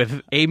hooked up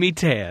with Amy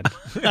Tan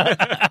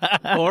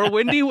or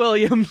Wendy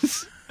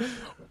Williams.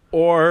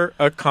 Or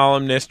a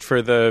columnist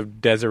for the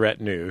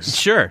Deseret News.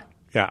 Sure.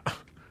 Yeah.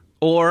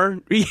 Or,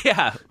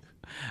 yeah.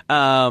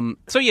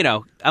 So,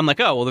 I'm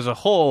like, oh, well, there's a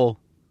whole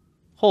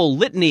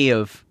litany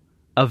of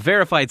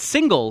verified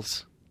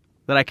singles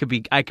that I could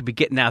be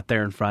getting out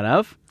there in front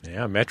of.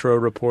 Yeah, Metro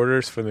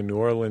reporters for the New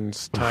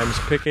Orleans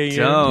Times-Picayune.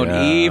 Don't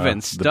Yeah, even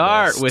the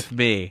start best. with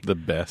me. The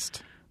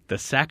best. The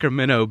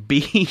Sacramento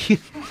Bee,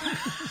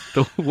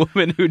 the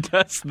woman who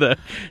does the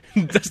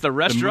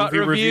restaurant movie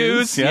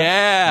reviews. reviews?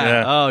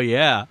 Yeah. Oh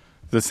yeah.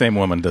 The same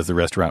woman does the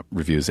restaurant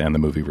reviews and the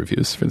movie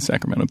reviews for the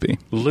Sacramento Bee.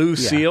 Lou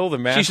Seal, the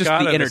She's just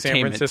mascot the of the San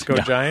entertainment. Francisco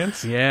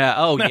Giants. Yeah.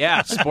 Oh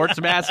yeah. Sports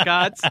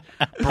mascots,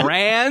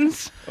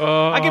 brands.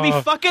 I could be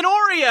fucking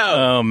Oreo.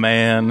 Oh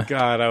man,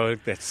 God,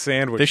 that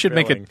sandwich. they should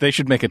filling. They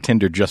should make a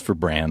Tinder just for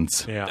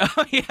brands. Yeah.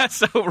 Oh yeah.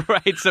 So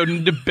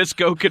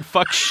Nabisco could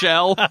fuck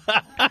Shell.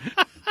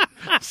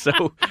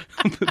 So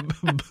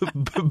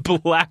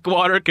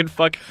Blackwater can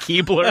fuck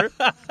Keebler.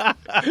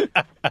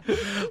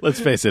 Let's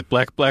face it,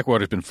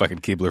 Blackwater's been fucking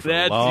Keebler for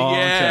a long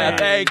time.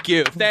 Thank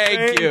you.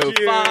 Finally,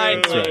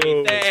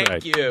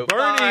 Thank you.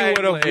 Bernie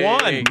Finally. would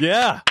have won.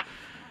 Yeah.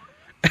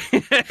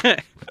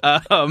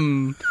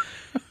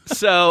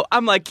 So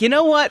I'm like, you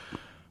know what?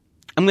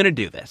 I'm going to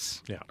do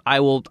this. Yeah. I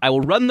will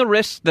run the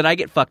risk that I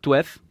get fucked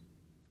with.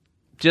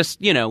 Just,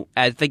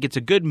 I think it's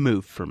a good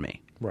move for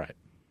me. Right.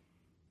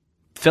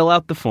 Fill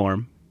out the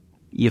form.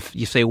 You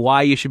say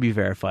why you should be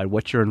verified,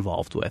 what you're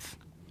involved with.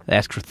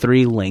 Ask for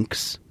 3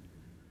 links.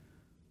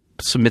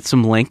 Submit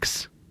some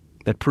links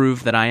that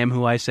prove that I am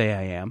who I say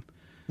I am.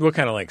 What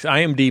kind of links?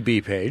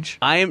 IMDb page.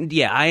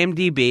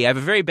 IMDb. I have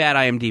a very bad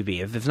IMDb.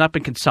 It's not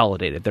been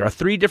consolidated. There are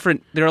 3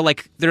 different. There are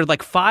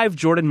like 5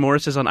 Jordan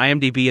Morrises on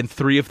IMDb, and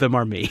 3 of them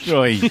are me.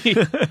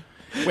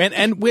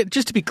 And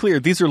just to be clear,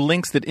 these are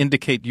links that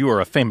indicate you are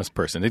a famous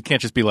person. It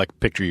can't just be like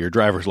picture your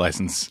driver's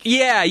license.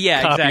 Yeah, copy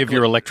exactly. of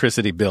your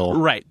electricity bill.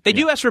 Right. They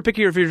do ask for a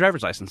picture of your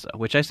driver's license, though,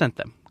 which I sent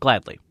them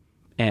gladly.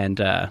 And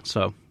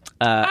so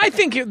I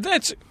think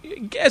that's,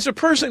 as a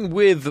person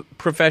with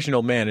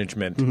professional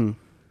management,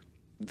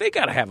 they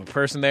got to have a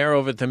person there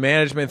over at the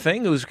management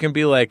thing who can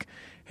be like,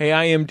 hey,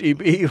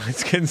 IMDb,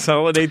 let's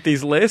consolidate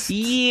these lists.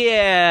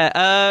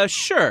 Yeah,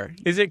 sure.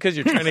 Is it because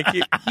you're trying to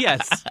keep?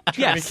 Yes. To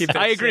keep that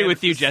I agree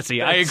with you,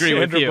 Jesse. I agree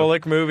with Sandra you.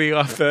 Bullock movie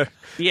off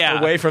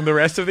away from the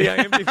rest of the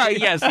IMDb.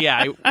 Yes,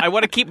 yeah. I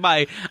want to keep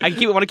my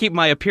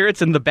my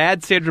appearance in the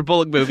bad Sandra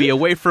Bullock movie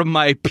away from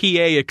my PA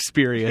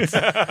experience.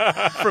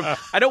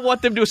 I don't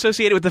want them to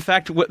associate it with the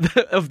fact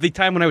of the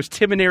time when I was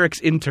Tim and Eric's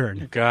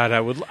intern. God,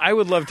 I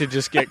would love to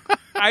just get.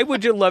 I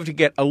would love to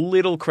get a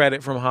little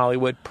credit from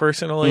Hollywood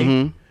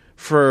personally.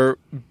 For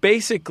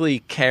basically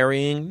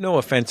carrying, no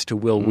offense to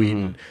Will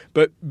Wheaton,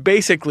 but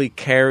basically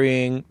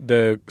carrying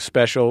the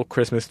special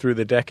Christmas Through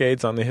the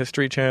Decades on the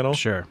History Channel.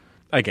 Sure.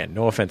 Again,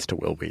 no offense to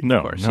Will Wheaton.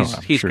 No, Of course. no,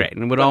 he's sure. great.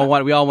 And we all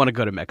want to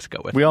go to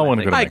Mexico with him. We all want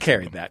to go to I Mexico.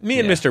 carried that. Me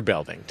and Mr.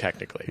 Belding,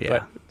 technically. Yeah.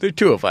 But the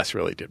 2 of us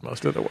really did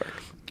most of the work.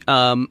 So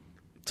I'm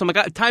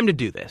like, time to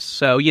do this.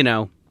 So,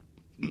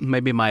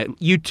 maybe my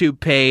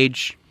YouTube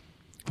page,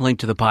 link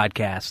to the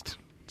podcast.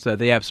 So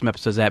they have some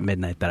episodes at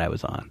midnight that I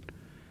was on.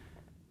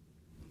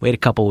 Wait a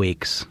couple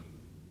weeks.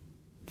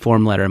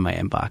 Form letter in my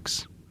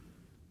inbox.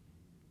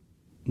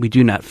 We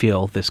do not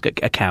feel this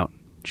account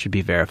should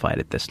be verified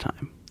at this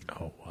time.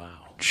 Oh,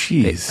 wow.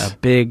 Jeez. A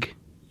big...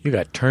 You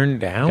got turned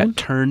down? Got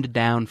turned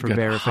down for Got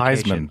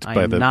verification. Heismaned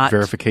by the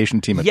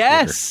verification team at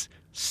Yes!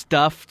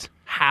 Stuffed,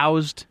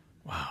 housed.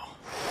 Wow.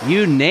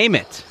 You name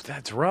it.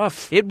 That's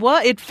rough. It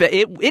was.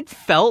 It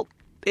felt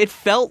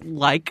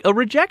like a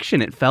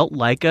rejection. It felt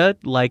like a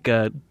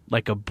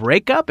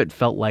breakup. It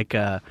felt like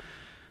a,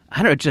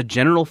 I don't know, just a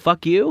general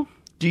fuck you.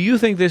 Do you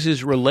think this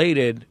is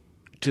related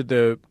to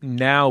the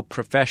now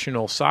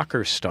professional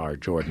soccer star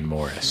Jordan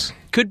Morris?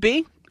 Could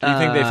be. Do you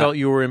think they felt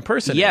you were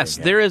impersonating Yes,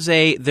 him? there is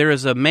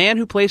a man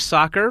who plays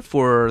soccer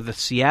for the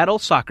Seattle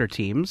soccer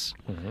teams,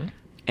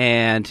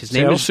 and his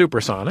name Seattle is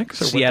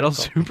Supersonics? Or Seattle what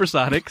they're called?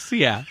 Supersonics.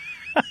 Yeah.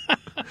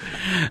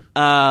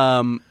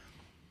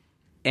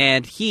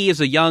 And he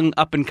is a young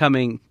up and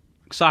coming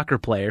soccer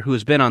player who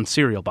has been on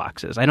cereal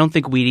boxes. I don't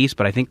think Wheaties,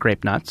 but I think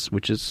Grape Nuts,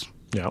 which is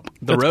Yep.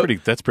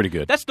 That's pretty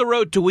good. That's the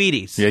road to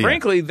Wheaties. Yeah.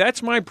 Frankly,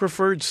 that's my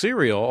preferred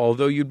cereal,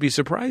 although you'd be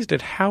surprised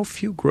at how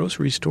few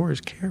grocery stores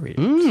carry it.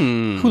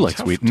 Who likes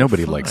tough Wheaties? to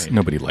Nobody find.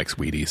 likes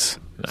Wheaties.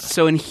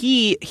 So, and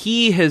he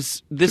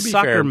has this To be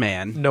soccer fair,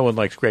 man. No one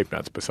likes grape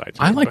nuts besides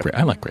me. I like but-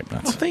 grape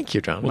nuts. Well, thank you,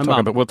 John. We'll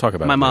talk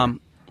about my it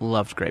mom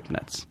loves grape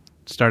nuts.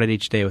 Started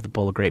each day with a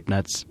bowl of grape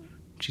nuts.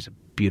 She's a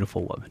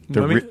beautiful woman.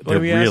 They're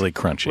really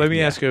crunchy. Let me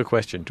ask you a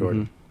question,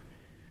 Jordan.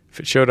 If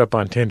it showed up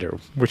on Tinder,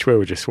 which way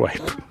would you swipe?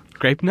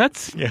 Grape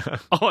nuts? Yeah.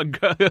 Oh,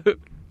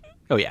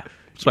 oh yeah.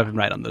 Swiping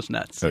right on those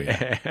nuts. Oh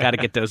yeah. Gotta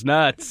get those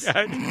nuts.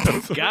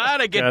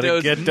 Gotta get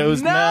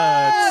those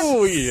nuts.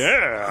 Oh,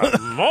 yeah.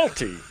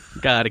 Malty.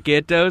 Gotta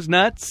get those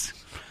nuts.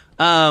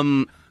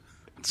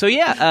 So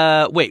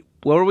yeah, wait,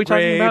 what were we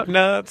talking Grape about?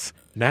 nuts.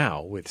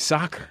 Now with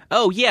soccer.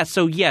 Oh yeah,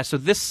 so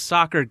this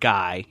soccer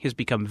guy has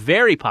become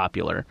very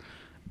popular,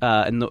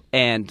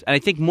 and I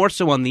think more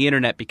so on the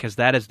internet because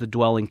that is the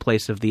dwelling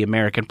place of the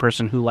American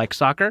person who likes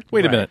soccer.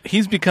 Wait a minute.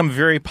 He's become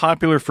very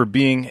popular for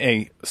being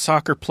a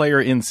soccer player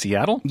in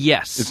Seattle?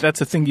 Yes,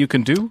 That's a thing you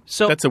can do?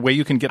 So that's a way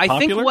you can get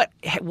popular? I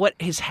think what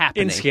is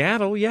happening In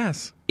Seattle,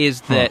 yes.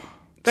 is that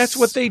That's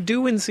what they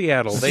do in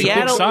Seattle. They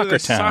Seattle- go to Soccer a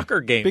town. soccer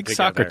game Big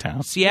soccer together.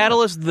 town.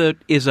 Seattle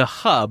is a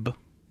hub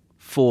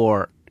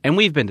for, and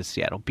we've been to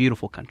Seattle,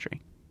 beautiful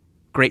country,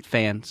 great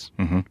fans.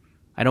 Mm-hmm.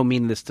 I don't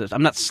mean this to.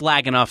 I'm not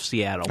slagging off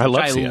Seattle, which I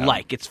love I Seattle.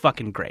 like. It's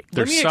fucking great.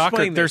 Let me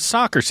explain Their this.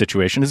 soccer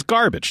situation is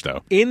garbage,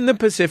 though. In the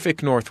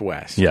Pacific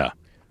Northwest, Yeah.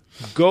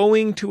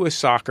 going to a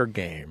soccer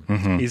game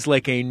is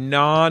like a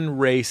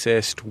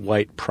non-racist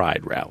white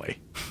pride rally.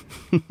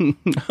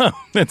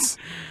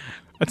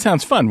 That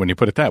sounds fun when you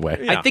put it that way.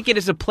 Yeah. I think it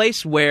is a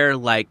place where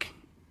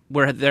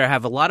there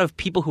have a lot of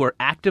people who are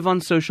active on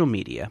social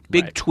media,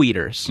 big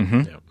tweeters,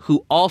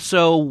 who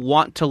also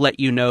want to let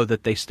you know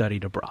that they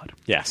studied abroad.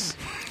 Yes.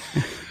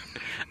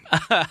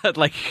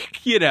 Like,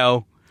 you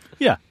know,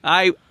 Yeah.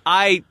 I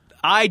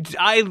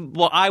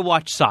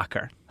watch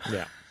soccer.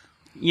 Yeah.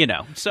 You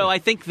know, so I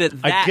think that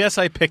I guess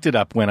I picked it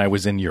up when I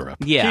was in Europe.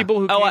 yeah.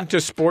 People who came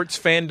to sports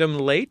fandom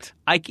late.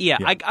 I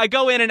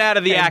go in and out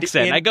of the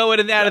accent. I go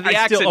in and out of the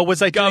accent.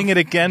 Was I doing it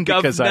again?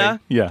 Because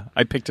govna.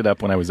 I picked it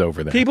up when I was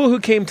over there. People who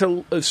came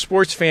to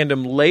sports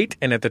fandom late,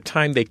 and at the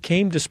time they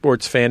came to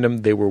sports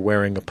fandom, they were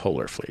wearing a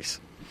polar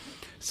fleece.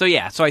 So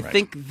I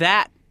think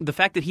that the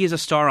fact that he is a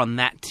star on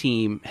that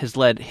team has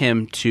led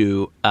him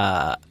to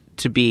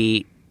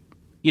be,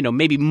 you know,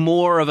 maybe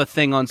more of a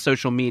thing on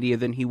social media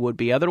than he would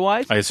be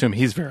otherwise. I assume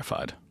he's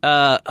verified.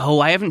 I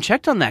haven't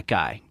checked on that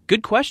guy.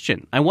 Good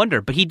question. I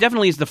wonder, but he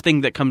definitely is the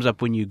thing that comes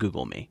up when you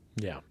Google me.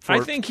 Yeah, For I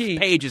think he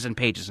pages and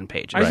pages and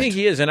pages. I think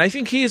he is, and I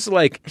think he's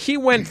like he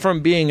went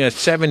from being a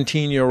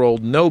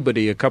 17-year-old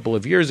nobody a couple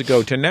of years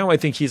ago to now I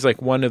think he's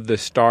like one of the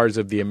stars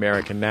of the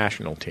American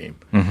national team.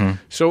 Mm-hmm.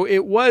 So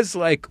it was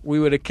like we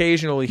would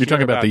occasionally. You're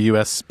talking about the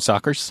U.S.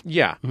 Soccers?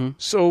 Yeah. Mm-hmm.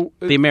 So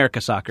the America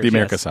Soccers. The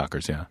America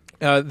Soccers,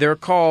 yeah. They're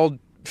called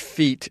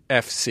Feet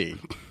FC,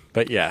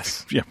 but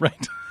yes, Yeah,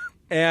 right.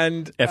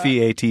 and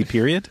FEAT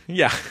period?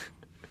 yeah.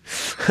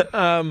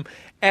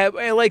 And,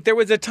 like there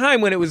was a time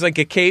when it was like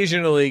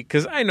occasionally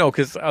because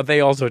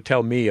they also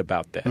tell me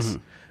about this,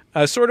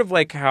 sort of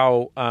like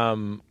how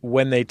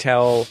when they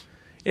tell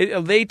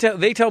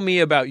me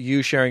about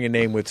you sharing a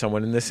name with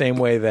someone in the same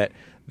way that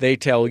they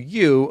tell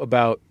you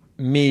about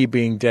me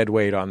being dead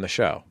weight on the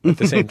show at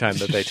the same time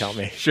that they tell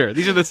me. Sure,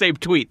 these are the same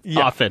tweet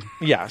often.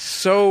 Yeah,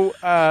 so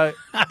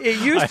it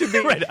used to be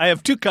Right, I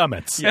have two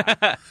comments.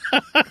 Yeah.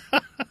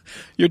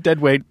 You're dead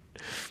weight.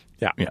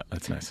 Yeah, Yeah,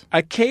 that's nice.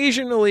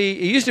 Occasionally,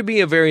 it used to be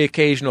a very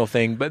occasional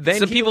thing, but then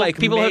So people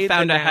have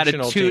found out how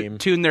to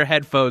tune their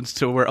headphones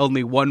to where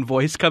only one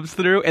voice comes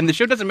through, and the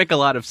show doesn't make a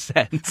lot of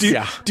sense.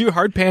 Do you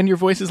hard pan your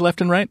voices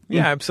left and right?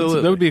 Yeah,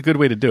 absolutely. That would be a good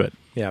way to do it.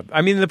 Yeah,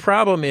 I mean the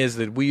problem is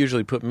that we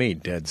usually put me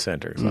dead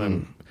center. So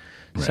I'm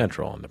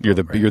central on the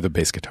program. You're the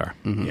bass guitar.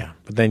 Mm-hmm. Yeah,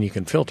 but then you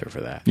can filter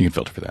for that. You can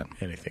filter for that.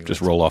 Anything.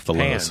 Just that's roll off the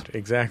panned. lows.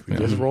 Exactly.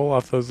 Just roll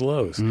off those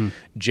lows.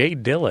 Jay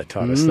Dilla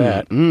taught us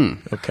that.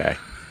 Okay.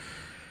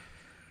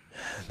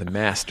 The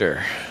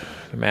master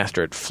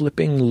at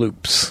flipping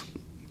loops.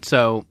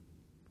 So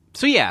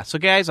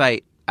guys,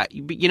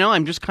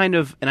 I'm just kind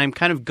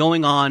of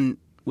going on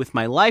with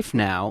my life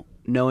now,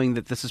 knowing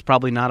that this is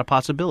probably not a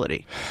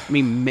possibility. I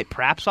mean,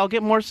 perhaps I'll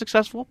get more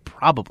successful.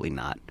 Probably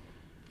not.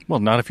 Well,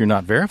 not if you're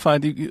not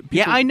verified.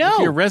 I know.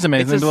 Your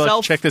resume,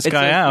 then check this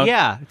guy out.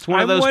 Yeah, it's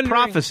one of those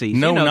prophecies.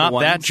 No, you know, not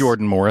that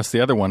Jordan Morris,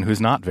 the other one who's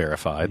not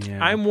verified.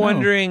 Yeah. I'm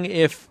wondering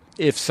if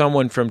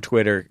someone from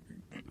Twitter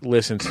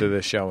listens to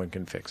this show and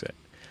can fix it.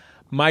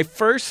 My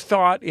first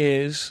thought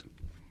is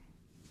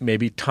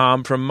maybe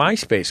Tom from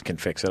MySpace can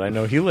fix it. I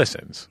know he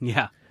listens.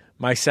 Yeah.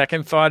 My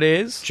second thought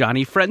is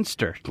Johnny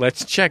Friendster.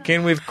 let's check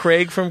in with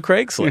Craig from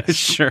Craigslist.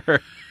 Sure.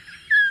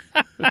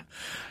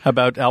 How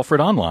about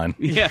Alfred Online?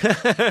 Yeah.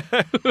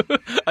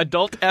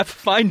 Adult F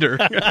Finder.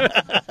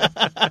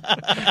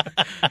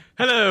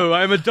 Hello,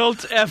 I'm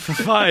Adult F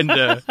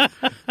Finder.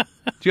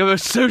 Do you have a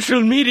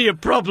social media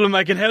problem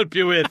I can help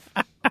you with?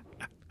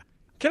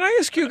 Can I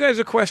ask you guys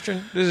a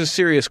question? This is a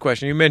serious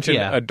question. You mentioned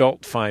Yeah.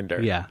 Adult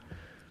Finder. Yeah.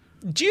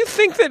 Do you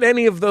think that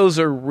any of those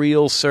are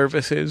real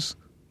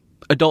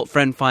Adult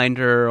Friend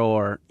Finder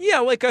or Yeah,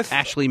 like a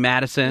Ashley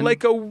Madison.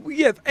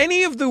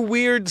 any of the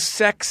weird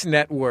sex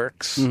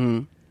networks.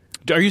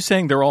 Are you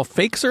saying they're all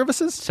fake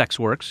services? Sex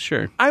Works,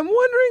 sure. I'm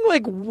wondering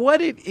like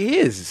what it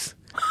is.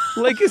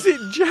 Like is it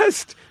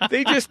just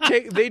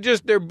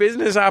their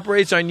business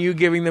operates on you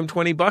giving them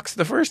 $20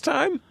 the first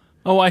time?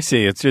 Oh, I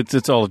see.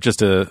 It's all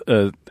just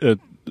a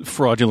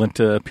fraudulent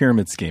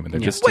pyramid scheme, and they're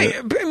just Wait,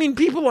 I mean,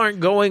 people aren't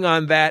going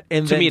on that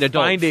and To then meet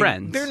adult finding,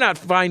 friends. They're not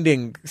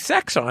finding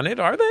sex on it,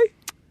 are they?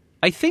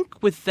 I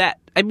think with that,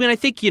 I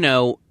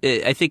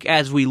think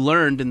as we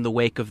learned in the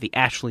wake of the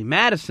Ashley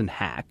Madison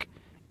hack,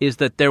 is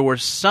that there were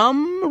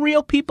some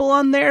real people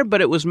on there,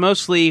 but it was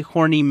mostly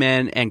horny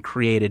men and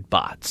created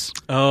bots.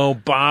 Oh,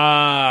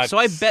 bots. So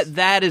I bet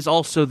that is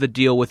also the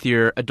deal with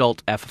your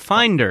Adult F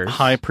Finders.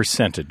 high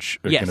percentage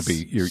are Yes. going to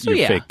be your So,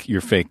 yeah.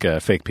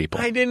 fake people.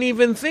 I didn't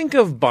even think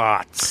of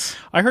bots.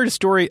 I heard a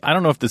story. I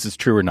don't know if this is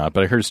true or not,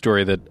 but I heard a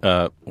story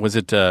that was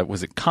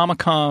it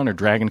Comic-Con or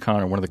Dragon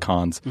Con or one of the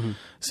cons. Mm-hmm.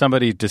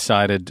 Somebody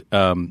decided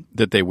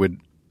that they would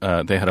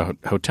they had a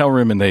hotel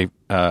room and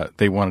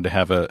they wanted to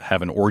have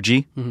an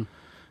orgy. Mm-hmm.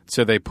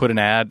 So they put an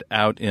ad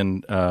out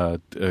in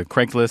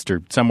Craigslist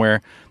or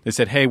somewhere. They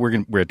said, "Hey,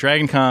 we're at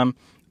Dragon Con.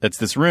 That's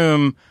this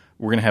room.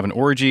 We're going to have an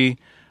orgy,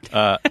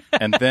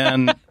 and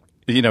then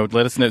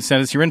let us know,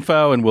 send us your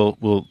info, and we'll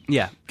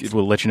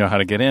let you know how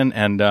to get in."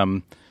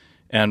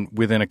 And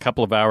within a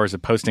couple of hours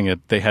of posting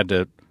it, they had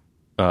to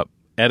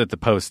edit the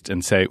post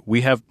and say,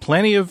 "We have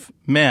plenty of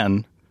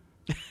men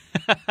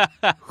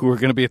who are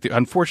going to be at the.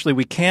 Unfortunately,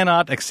 we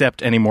cannot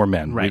accept any more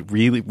men. Right.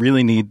 We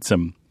really need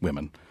some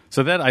women."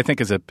 So that I think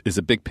is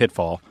a big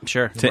pitfall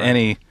Sure. to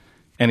any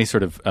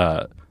sort of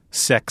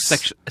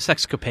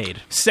Sexcapade,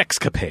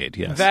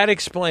 yes. That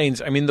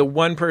explains. I mean, the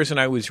one person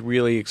I was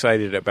really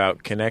excited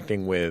about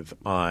connecting with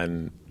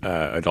on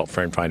Adult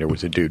Friend Finder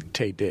was a dude,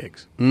 Tay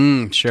Diggs.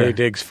 Sure. Tay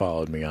Diggs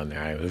followed me on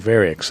there. I was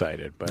very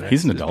excited. But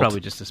He's an adult. Probably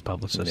just his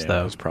publicist, yeah,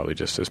 though. it was probably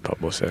just his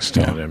publicist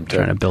telling him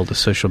Trying to build the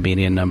social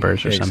media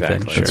numbers or something.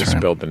 exactly. Sure. Just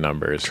build the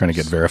numbers. Trying to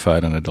get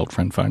verified on Adult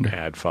Friend Finder.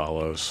 Add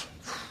follows.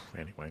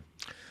 Anyway.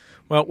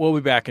 Well, we'll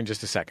be back in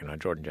just a second on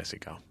Jordan Jesse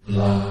Go.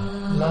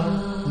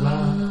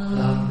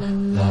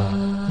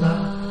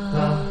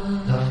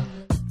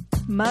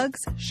 Mugs,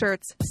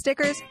 shirts,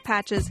 stickers,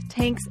 patches,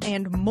 tanks,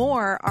 and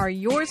more are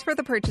yours for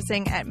the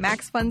purchasing at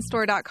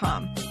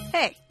MaxFunStore.com.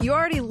 Hey, you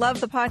already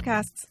love the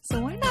podcasts, so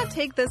why not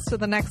take this to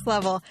the next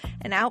level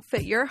and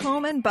outfit your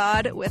home and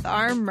bod with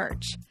our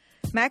merch?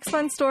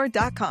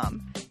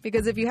 MaxFunStore.com.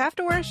 Because if you have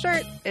to wear a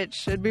shirt, it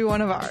should be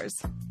one of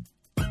ours.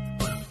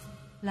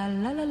 La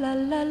la la la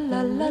la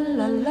la la la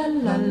la la la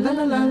la.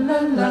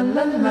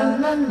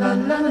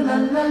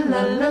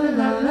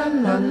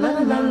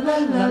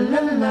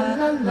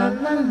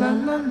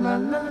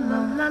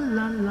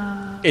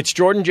 It's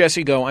Jordan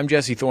Jesse Go. I'm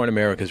Jesse Thorne,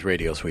 America's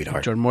radio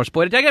sweetheart. Jordan Morse,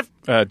 boy detective.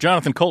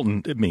 Jonathan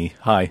Coulton, me.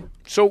 Hi.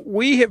 So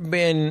we have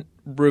been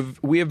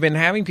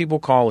having people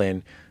call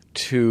in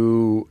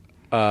to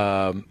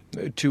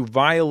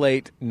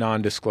violate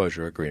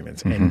non-disclosure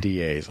agreements,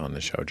 NDAs, on the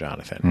show,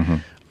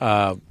 Jonathan.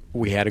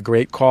 We had a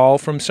great call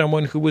from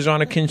someone who was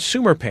on a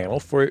consumer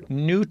panel for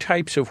new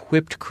types of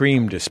whipped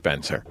cream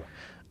dispenser.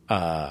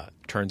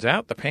 Turns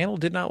out the panel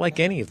did not like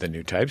any of the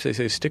new types. They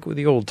say stick with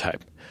the old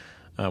type.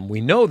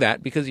 We know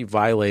that because he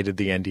violated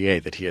the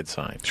NDA that he had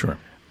signed. Sure.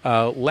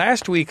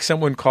 Last week,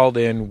 someone called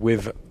in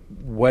with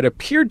what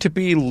appeared to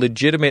be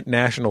legitimate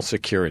national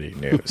security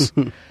news.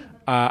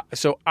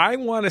 So I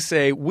want to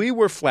say we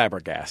were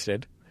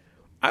flabbergasted.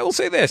 I will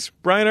say this.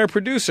 Brian, our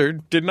producer,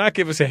 did not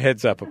give us a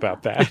heads up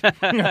about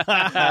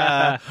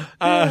that.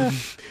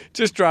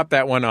 Just drop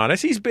that one on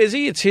us. He's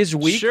busy. It's his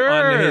week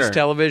on his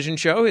television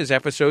show, his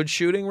episode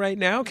shooting right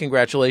now.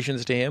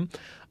 Congratulations to him.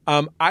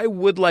 I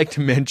would like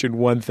to mention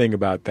one thing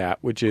about that,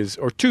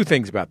 or two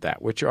things about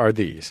that, which are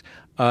these.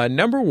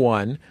 Number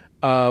one,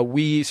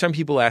 some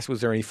people asked, was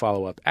there any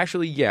follow-up?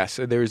 Actually, yes.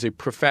 There is a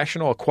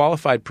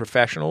qualified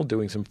professional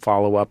doing some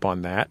follow-up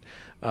on that.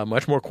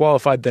 Much more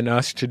qualified than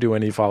us to do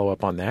any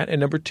follow-up on that.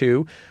 And number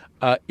two,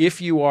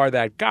 if you are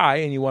that guy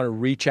and you want to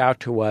reach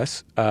out to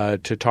us to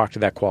talk to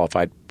that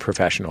qualified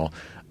professional,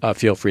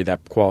 feel free.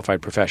 That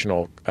qualified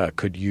professional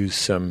could use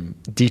some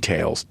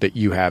details that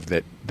you have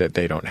that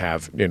they don't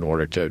have in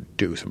order to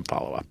do some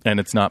follow-up. And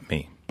it's not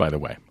me, by the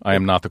way. I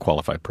am not the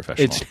qualified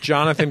professional. It's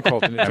Jonathan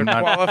Coulton. It's a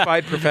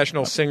qualified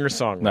professional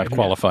singer-songwriter. Not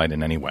qualified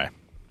in any way.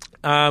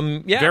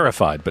 Yeah.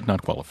 Verified, but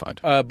not qualified.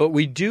 But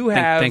we do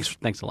have...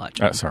 Thanks a lot,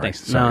 John. Sorry. No,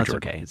 it's Jordan.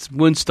 okay.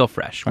 Wound's still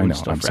fresh. I know.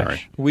 Still I'm fresh.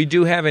 sorry. We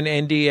do have an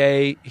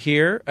NDA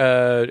here,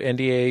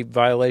 NDA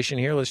violation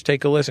here. Let's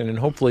take a listen, and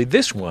hopefully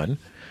this one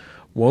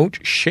won't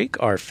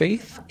shake our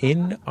faith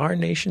in our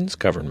nation's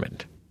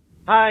government.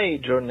 Hi,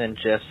 Jordan and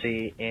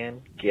Jesse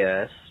and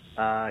guests.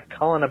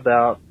 Calling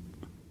about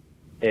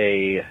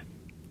a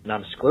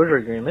non-disclosure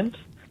agreement.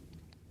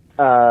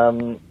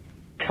 A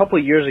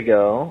couple years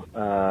ago,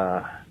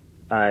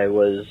 I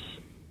was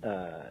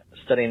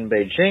studying in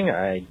Beijing.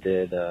 I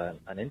did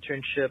an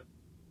internship,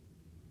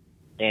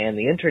 and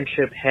the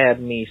internship had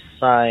me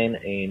sign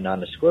a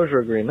non-disclosure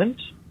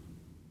agreement,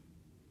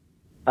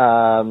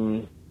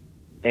 and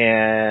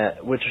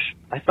which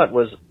I thought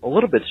was a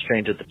little bit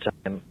strange at the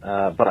time,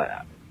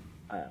 but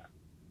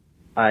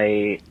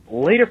I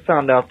later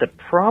found out that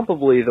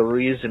probably the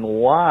reason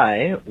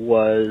why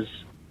was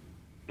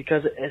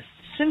because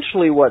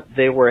essentially what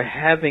they were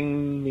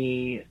having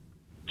me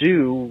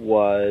do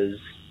was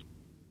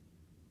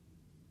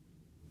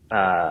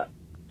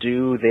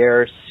do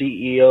their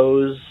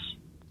CEO's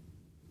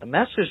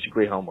master's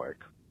degree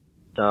homework.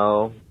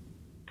 So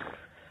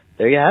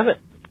there you have it.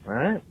 All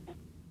right.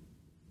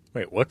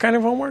 Wait, what kind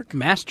of homework?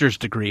 Master's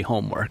degree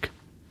homework.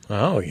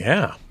 Oh,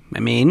 yeah. I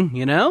mean,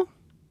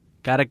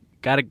 gotta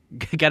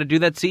do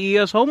that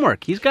CEO's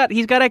homework. He's got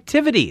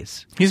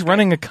activities. He's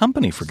running a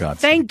company, for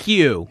God's sake. Thank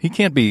you. He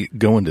can't be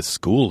going to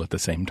school at the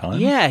same time.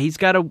 Yeah, he's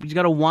got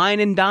to wine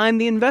and dine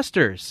the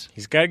investors.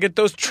 He's got to get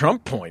those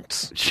Trump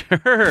points.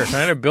 Sure.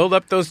 Trying to build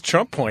up those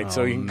Trump points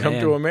so he can come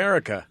man. to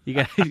America. You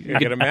got to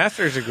get a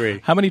master's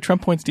degree. How many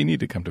Trump points do you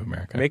need to come to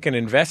America? Make an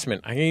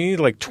investment. You need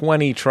like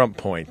 20 Trump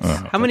points.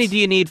 How many do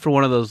you need for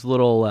one of those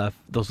little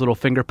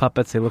finger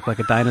puppets? They look like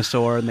a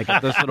dinosaur, and they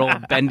got those little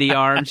bendy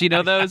arms. You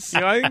know those?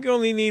 I think you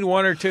only need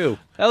one or two.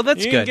 Oh,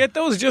 that's you good. You can get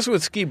those just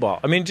with skee ball.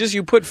 I mean, just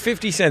you put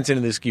 50 cents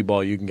into the skee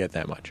ball, you can get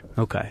that much.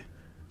 Okay.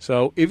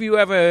 So if you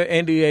have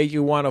an NDA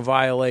you want to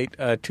violate,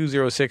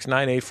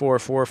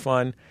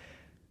 206-9844-FUN.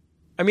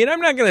 I mean,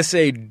 I'm not going to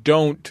say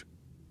don't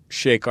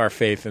shake our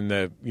faith in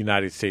the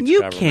United States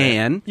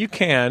government. You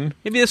can.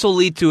 Maybe this will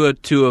lead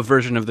to a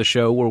version of the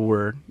show where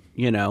we're,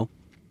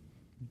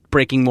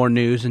 breaking more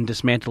news and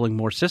dismantling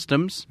more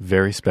systems.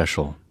 Very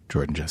special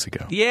Jordan Jesse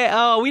Go? Yeah,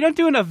 oh, we don't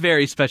do enough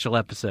very special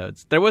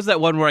episodes. There was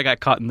that one where I got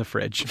caught in the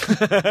fridge.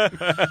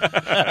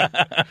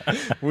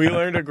 We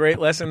learned a great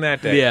lesson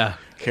that day. Yeah.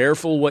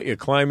 Careful what you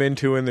climb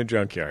into in the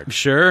junkyard.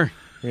 Sure.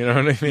 You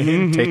know what I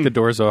mean? Take the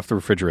doors off the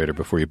refrigerator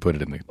before you put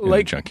it in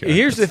the junkyard.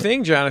 Here's the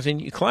thing, Jonathan.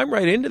 You climb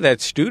right into that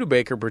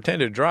Studebaker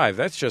pretend to drive.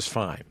 That's just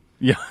fine.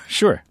 Yeah,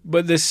 sure.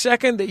 But the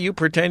second that you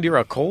pretend you're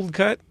a cold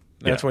cut,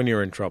 that's when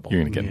you're in trouble.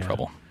 You're going to get in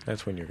trouble.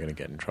 That's when you're going to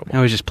get in trouble.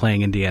 I was just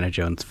playing Indiana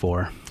Jones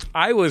 4.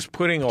 I was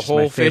putting a my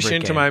whole fish favorite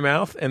into game. my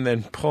mouth and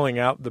then pulling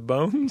out the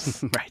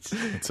bones. Right.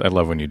 I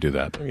love when you do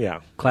that. Yeah.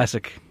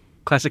 Classic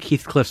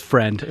Heathcliff's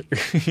friend.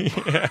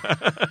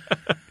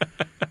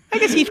 I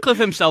guess Heathcliff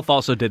himself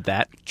also did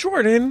that.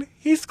 Jordan,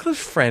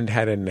 Heathcliff's friend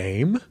had a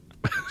name.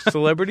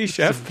 Celebrity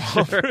chef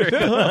Paul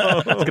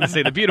I was going to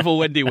say the beautiful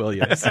Wendy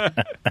Williams.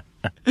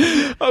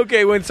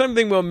 Okay, when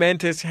something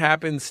momentous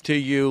happens to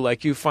you,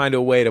 like you find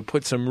a way to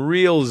put some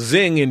real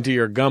zing into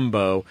your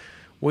gumbo,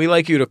 we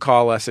like you to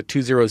call us at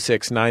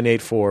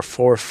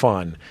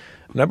 206-984-4FUN.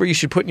 Number you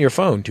should put in your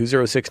phone,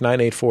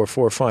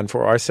 206-984-4FUN,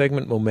 for our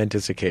segment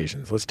Momentous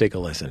Occasions. Let's take a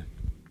listen.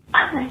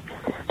 Hi, this is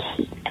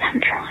Kate, and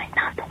I'm trying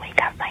not to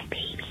wake up my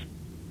baby.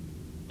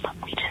 But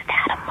we just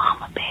had a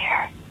mama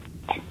bear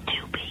and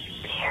 2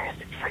 baby bears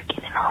freaking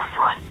in our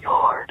front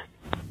yard.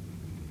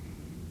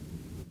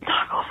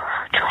 Knock over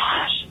our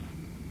trash.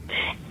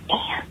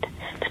 And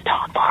the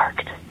dog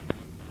barked.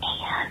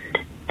 And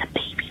the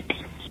baby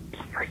didn't even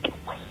freaking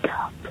wake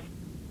up.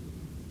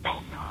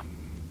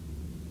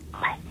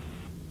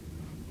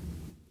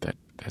 That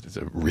is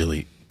a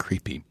really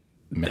creepy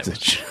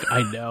message.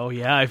 I know,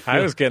 yeah.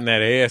 I was getting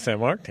that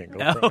ASMR tingle.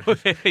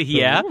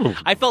 Yeah.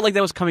 I felt like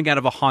that was coming out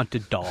of a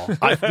haunted doll. It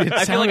I feel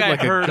sounded like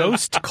I heard a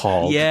ghost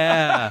call.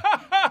 Yeah.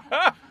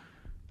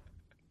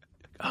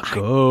 A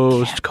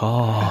ghost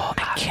call.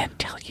 I can't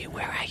tell you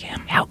where I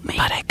am. Help me.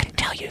 But I can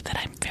tell you that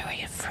I'm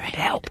very afraid.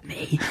 Help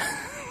me.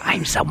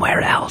 I'm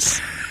somewhere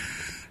else.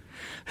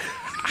 I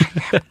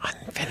have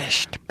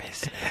unfinished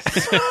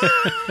business.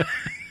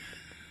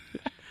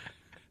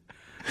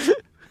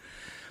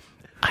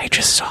 I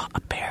just saw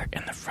a bear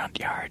in the front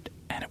yard,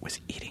 and it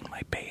was eating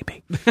my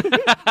baby.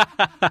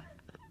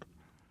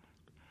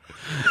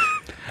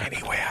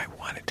 Anyway, I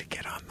wanted to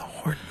get on the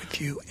horn with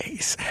you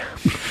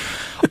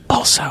ASAP.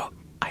 Also,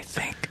 I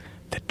think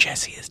that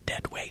Jesse is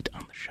dead weight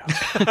on the show.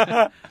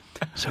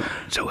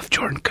 So if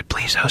Jordan could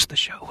please host the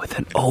show with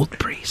an old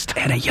priest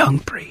and a young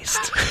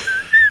priest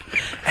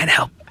and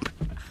help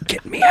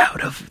get me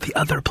out of the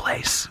other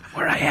place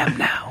where I am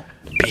now.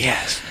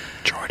 P.S.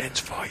 Jordan's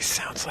voice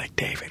sounds like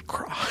David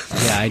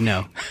Cross. Yeah, I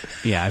know.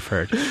 Yeah, I've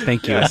heard.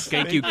 Thank you. Yes.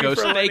 Thank you, Thank you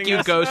Ghost. for Thank letting you,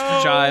 us Ghost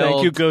know. Child.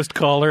 Thank you, ghost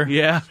caller.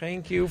 Yeah.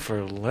 Thank you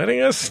for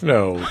letting us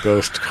know,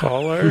 Ghost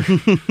Caller.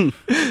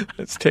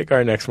 Let's take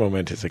our next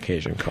momentous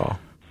occasion call.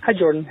 Hi,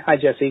 Jordan. Hi,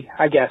 Jesse.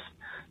 Hi, guest.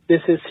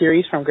 This is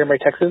Sirius from Granbury,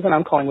 Texas, and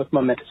I'm calling with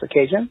momentous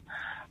occasion.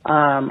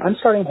 I'm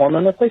starting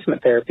hormone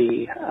replacement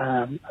therapy.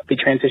 I'll be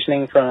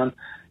transitioning from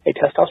a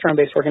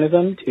testosterone-based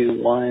organism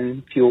to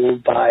one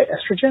fueled by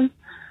estrogen.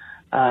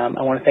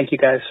 I want to thank you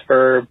guys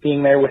for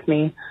being there with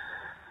me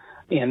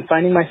in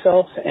finding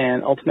myself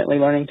and ultimately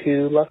learning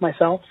to love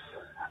myself.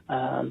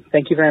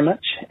 Thank you very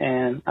much,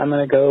 and I'm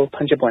going to go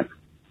punch a blimp.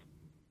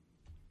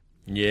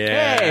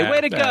 Yeah. Hey, way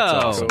to go.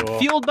 awesome.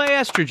 Fueled by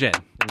estrogen.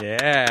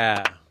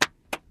 Yeah.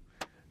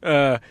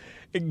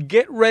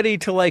 Get ready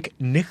to like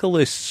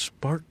Nicholas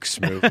Sparks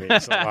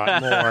movies a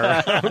lot more.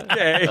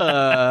 Okay.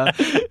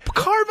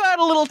 Carve out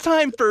a little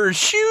time for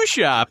shoe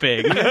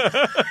shopping.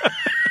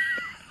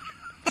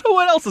 So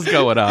what else is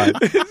going on?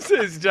 This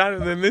is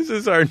Jonathan. This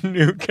is our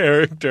new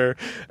character,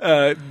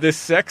 the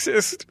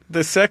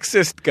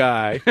sexist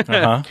guy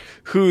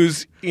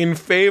who's in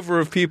favor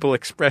of people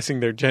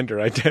expressing their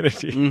gender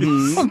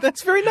identities. Oh,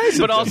 that's very nice.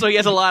 But also he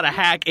has a lot of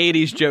hack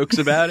 80s jokes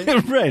about it.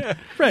 right.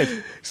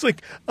 It's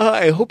like,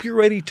 I hope you're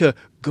ready to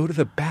go to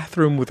the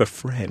bathroom with a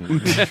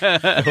friend.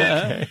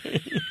 Okay.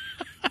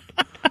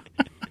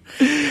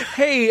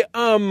 Hey,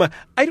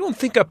 I don't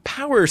think a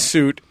power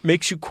suit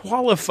makes you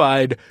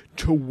qualified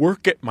to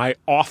work at my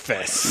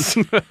office.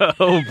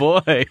 Oh,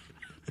 boy.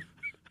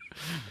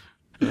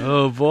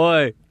 Oh,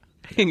 boy.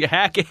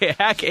 Hack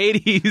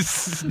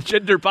 80s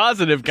gender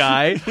positive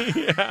guy.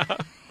 Yeah.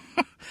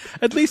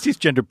 At least he's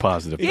gender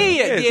positive.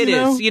 Yeah, it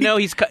is. You know,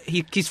 he's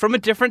from a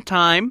different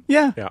time.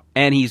 Yeah.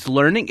 And he's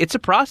learning. It's a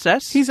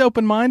process. He's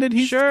open-minded.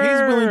 He's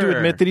willing to Sure.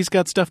 admit that he's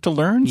got stuff to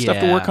learn, stuff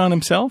to Yeah. work on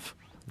himself.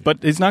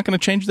 But he's not going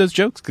to change those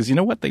jokes because you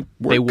know what? They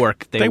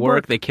work. They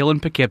work. They kill in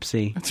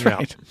Poughkeepsie. That's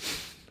right.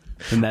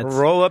 And that's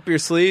Roll up your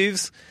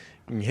sleeves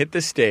and hit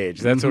the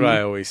stage. That's what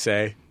I always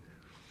say.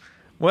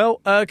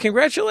 Well,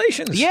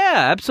 congratulations.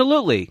 Yeah,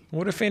 absolutely.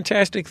 What a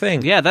fantastic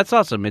thing. Yeah, that's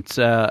awesome. It's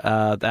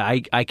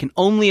I can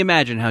only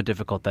imagine how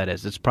difficult that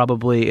is. It's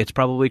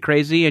probably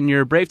crazy, and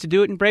you're brave to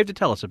do it and brave to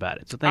tell us about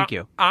it. So thank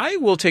you. I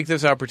will take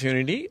this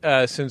opportunity,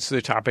 since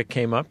the topic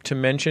came up, to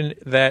mention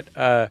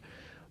that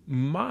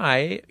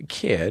my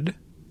kid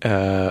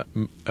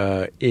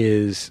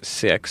is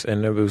 6,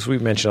 and as we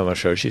mentioned on the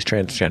show, she's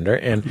transgender,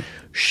 and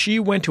she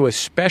went to a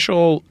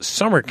special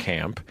summer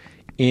camp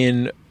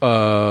in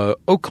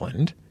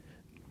Oakland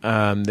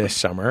this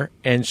summer.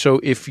 And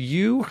so if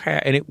you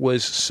and it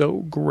was so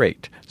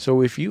great.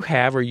 So if you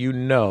have or you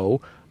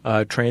know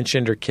a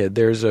transgender kid,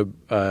 there's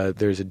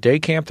a day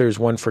camp. There's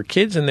one for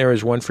kids and there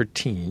is one for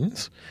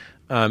teens.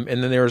 And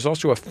then there is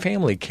also a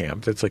family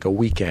camp that's like a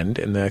weekend.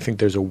 And then I think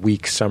there's a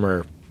week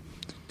summer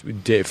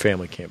day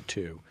family camp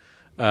too.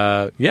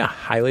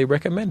 Highly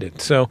recommended.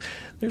 So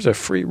there's a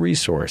free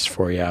resource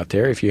for you out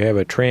there if you have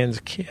a trans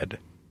kid.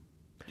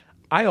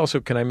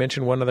 Can I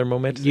mention one other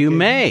momentous occasion? You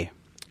may.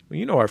 Well,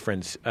 you know our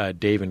friends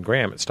Dave and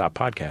Graham at Stop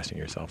Podcasting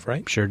Yourself,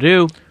 right? Sure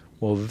do.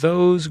 Well,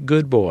 those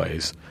good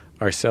boys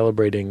are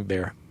celebrating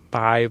their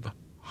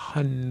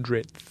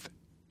 500th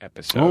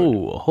episode.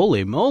 Oh,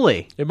 holy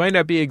moly. It might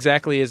not be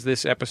exactly as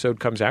this episode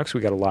comes out because we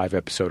got a live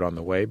episode on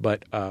the way,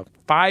 but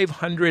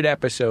 500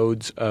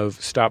 episodes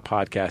of Stop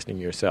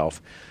Podcasting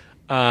Yourself.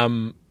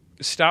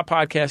 Stop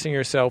Podcasting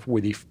Yourself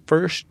were the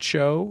first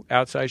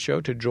outside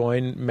show to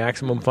join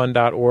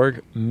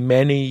MaximumFun.org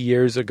many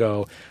years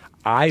ago.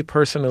 I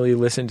personally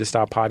listen to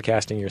Stop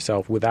Podcasting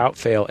Yourself without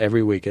fail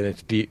every week, and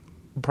it's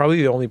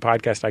probably the only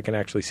podcast I can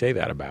actually say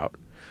that about.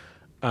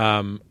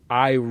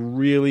 I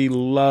really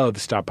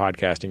love Stop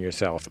Podcasting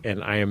Yourself,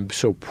 and I am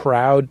so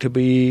proud to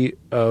be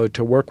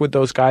to work with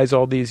those guys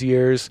all these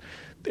years.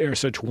 They're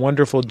such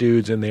wonderful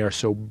dudes, and they are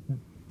so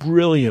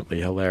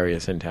brilliantly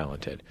hilarious and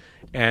talented.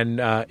 And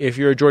if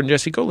you're a Jordan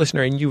Jesse Go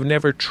listener and you've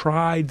never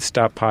tried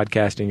Stop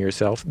Podcasting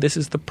Yourself, this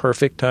is the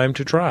perfect time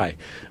to try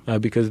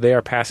because they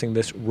are passing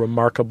this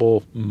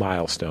remarkable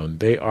milestone.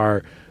 They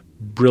are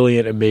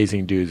brilliant,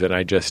 amazing dudes, and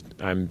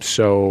I'm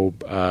so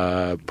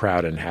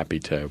proud and happy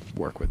to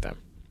work with them.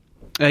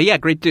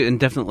 Great dude, and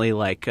definitely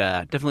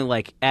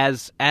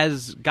as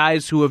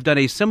guys who have done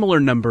a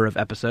similar number of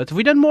episodes. Have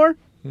we done more?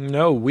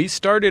 No, we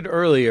started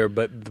earlier,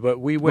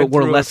 but we went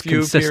through less a few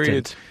consistent.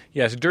 periods.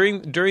 Yes,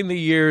 during the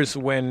years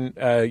when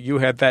you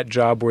had that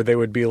job where they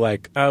would be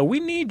like, "We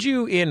need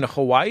you in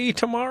Hawaii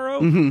tomorrow."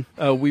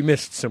 Mm-hmm. We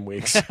missed some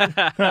weeks.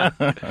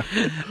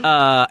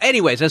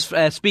 Anyways,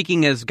 as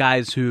speaking as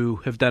guys who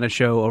have done a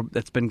show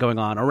that's been going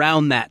on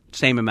around that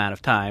same amount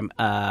of time,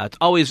 it's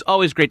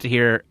always great to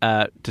hear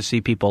to see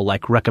people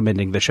like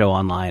recommending the show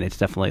online. It's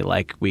definitely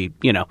like we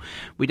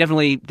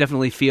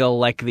definitely feel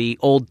like the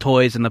old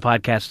toys in the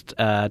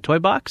podcast toy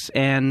box,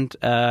 and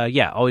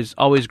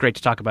always great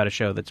to talk about a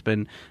show that's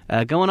been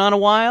going on a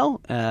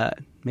while.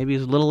 Maybe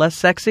it's a little less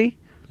sexy,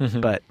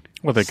 but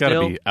well, they got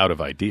to be out of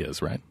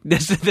ideas, right?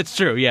 That's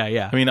true.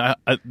 Yeah. I mean,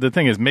 the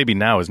thing is, maybe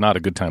now is not a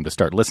good time to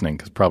start listening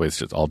because probably it's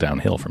just all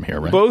downhill from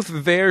here, right?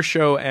 Both their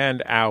show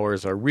and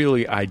ours are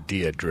really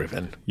idea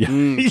driven.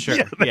 Yeah, sure.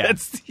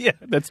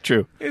 That's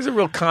true. It's a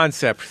real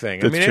concept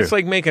thing. That's true. It's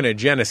like making a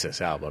Genesis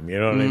album. You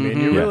know what I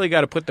mean? You really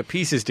got to put the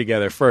pieces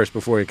together first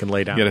before you can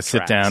lay down. You got to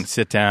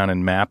sit down,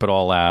 and map it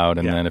all out,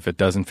 and then if it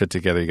doesn't fit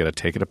together, you got to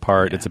take it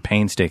apart. Yeah. It's a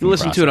painstaking. You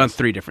listen process. to it on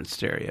 3 different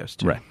stereos,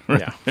 too. Right?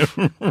 Yeah,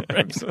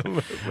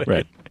 Absolutely.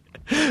 Right.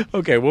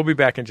 Okay, we'll be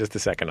back in just a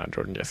second on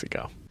Jordan Jesse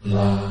Go.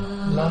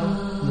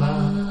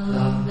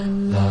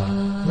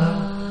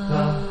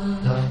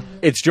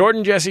 It's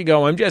Jordan Jesse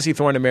Go. I'm Jesse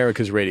Thorne,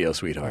 America's radio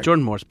sweetheart.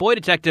 Jordan Morse, boy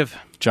detective.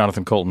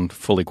 Jonathan Coulton,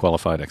 fully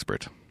qualified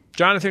expert.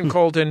 Jonathan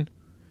Coulton,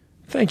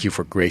 thank you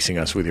for gracing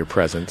us with your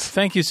presence.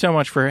 Thank you so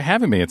much for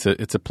having me. It's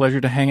a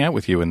pleasure to hang out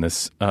with you in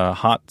this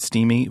hot,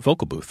 steamy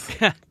vocal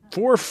booth.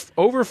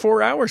 Over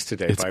 4 hours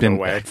today, by the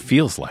way. It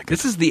feels like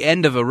this is the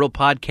end of a real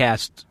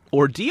podcast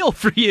ordeal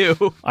for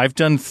you. I've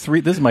done 3.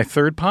 This is my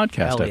 3rd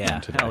podcast I've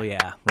done today. Hell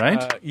yeah. Right?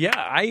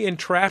 I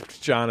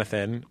entrapped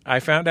Jonathan.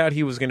 I found out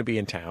he was going to be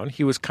in town.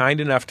 He was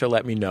kind enough to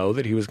let me know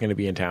that he was going to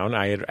be in town.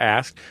 I had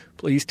asked,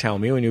 please tell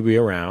me when you'll be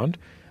around.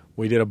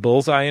 We did a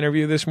Bullseye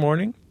interview this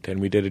morning. Then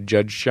we did a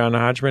Judge John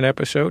Hodgman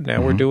episode.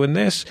 Now we're doing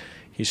this.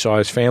 He saw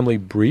his family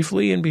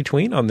briefly in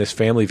between on this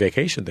family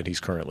vacation that he's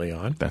currently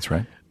on. That's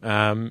right.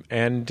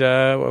 And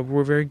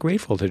we're very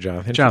grateful to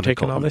Jonathan for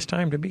taking all this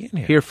time to be in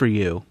here. Here for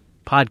you,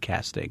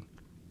 podcasting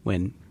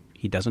when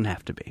he doesn't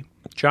have to be.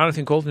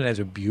 Jonathan Coulton has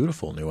a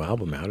beautiful new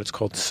album out. It's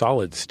called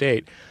Solid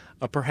State.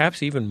 A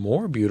perhaps even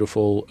more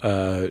beautiful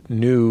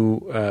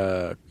new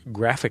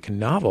graphic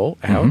novel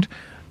out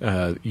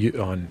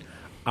on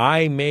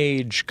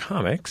iMage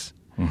Comics.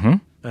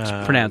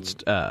 It's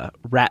pronounced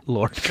Rat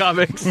Lord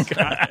Comics.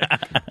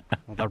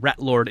 The Rat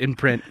Lord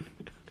imprint.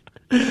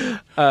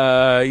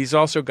 He's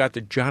also got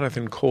the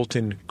Jonathan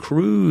Coulton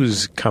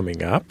Cruise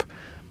coming up,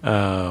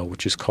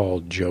 which is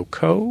called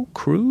Joko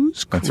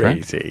Cruise Crazy.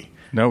 That's right.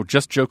 No,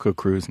 just Joko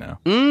Cruise now.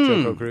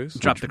 Joko Cruise?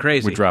 Drop the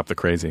crazy. We dropped the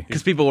crazy.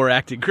 Because people were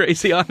acting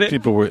crazy on it.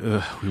 People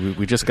were,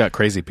 we just got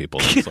crazy people.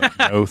 It's like,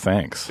 no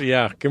thanks.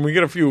 Yeah. Can we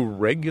get a few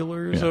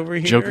regulars over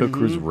here? Joko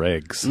Cruise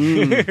regs.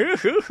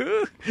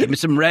 Give me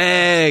some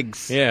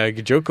regs. Yeah,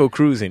 Joko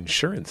Cruise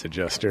insurance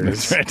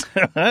adjusters. That's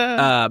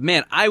right.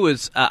 Man,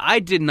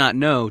 I did not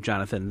know,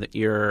 Jonathan, that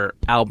your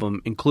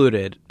album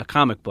included a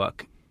comic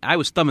book. I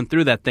was thumbing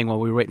through that thing while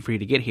we were waiting for you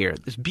to get here.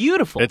 It's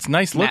beautiful. It's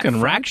nice looking,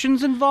 right?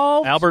 Fractions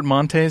involved. Albert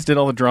Montes did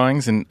all the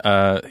drawings, and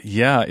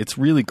it's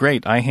really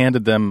great. I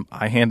handed them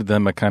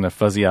a kind of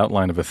fuzzy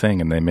outline of a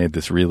thing, and they made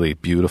this really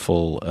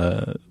beautiful,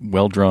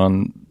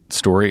 well-drawn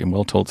story and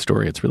well-told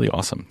story. It's really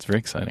awesome. It's very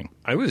exciting.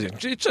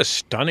 It's a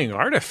stunning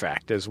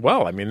artifact as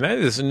well. I mean, that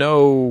is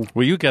no...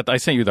 Well, I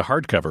sent you the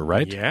hardcover,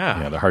 right?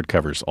 Yeah. Yeah, the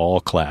hardcover's all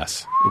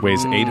class. It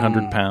weighs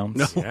 800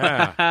 pounds.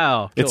 Yeah.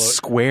 Wow. It's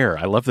square.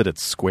 I love that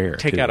it's square.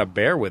 Take out a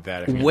bear with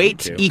that. If you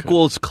Weight need to.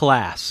 equals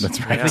class.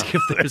 That's right. Yeah. If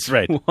there's That's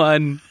right.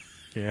 one...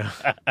 Yeah.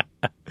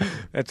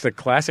 That's the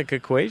classic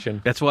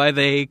equation. That's why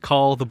they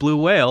call the blue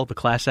whale the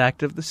class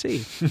act of the sea.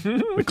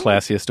 The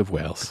classiest of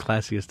whales.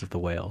 Classiest of the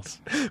whales.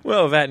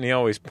 Well, that, and he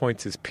always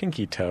points his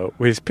pinky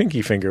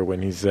finger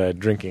when he's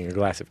drinking a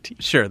glass of tea.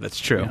 Sure, that's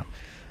true. Yeah.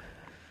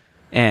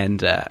 And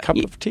Cup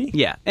of tea?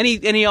 Yeah, and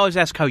he always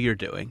asks how you're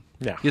doing.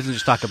 Yeah. He doesn't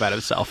just talk about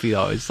himself. He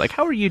always like,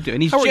 how are you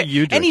doing? How are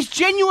you doing? And he's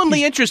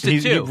genuinely interested He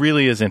too.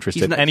 really is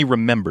interested, and he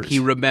remembers. He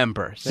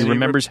remembers. He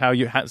remembers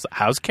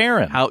how's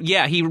Karen.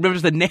 He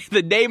remembers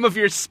the name of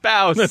your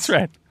spouse. That's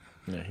right.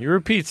 Yeah, he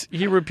repeats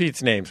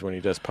names when he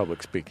does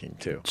public speaking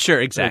too.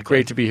 Sure, exactly.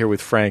 Great to be here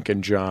with Frank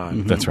and John.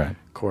 Mm-hmm. That's right.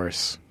 Of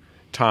course,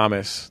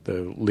 Thomas,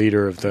 the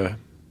leader of the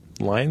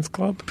Lions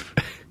Club.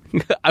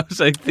 I was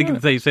thinking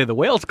that you say the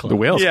Whales Club. The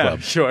Whales Yeah,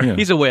 Club. sure. Yeah.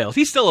 He's a whale.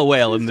 He's still a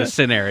whale in this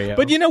scenario.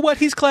 But you know what?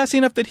 He's classy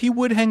enough that he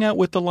would hang out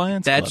with the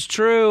Lions Club. That's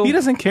true. He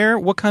doesn't care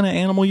what kind of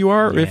animal you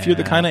are, or if you're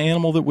the kind of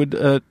animal that would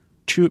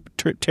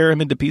tear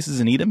him into pieces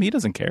and eat him. He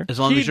doesn't care. As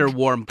long as you're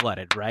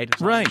warm-blooded, right? As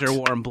long as you're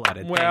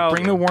warm-blooded. Well,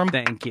 Bring the warm.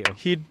 Thank you.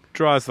 He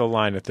draws the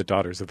line at the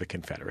Daughters of the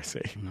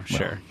Confederacy.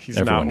 Sure. He's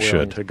Everyone not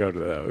willing should. to go to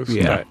those.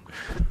 Yeah.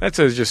 But that's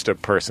just a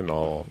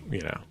personal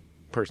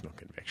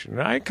conviction.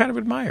 And I kind of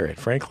admire it,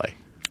 frankly.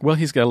 Well,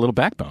 he's got a little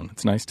backbone.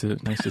 It's nice to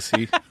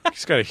see.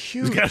 He's got a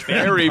huge,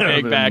 very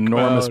big backbone.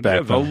 Enormous the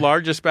backbone.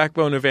 largest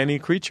backbone of any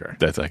creature.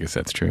 I guess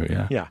that's true.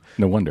 Yeah. Yeah.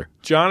 No wonder.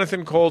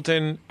 Jonathan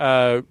Coulton,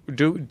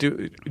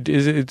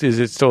 is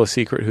it still a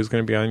secret who's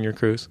going to be on your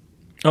cruise?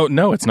 Oh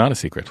no, it's not a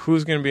secret.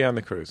 Who's going to be on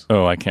the cruise?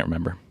 Oh, I can't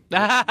remember.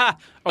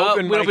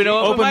 Open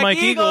Mike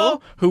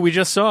Eagle, who we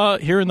just saw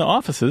here in the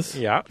offices.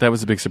 Yeah. That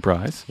was a big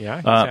surprise. Yeah,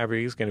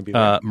 he's going to be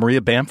there. Maria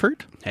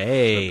Bamford.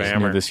 Hey. The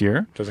Bammer. This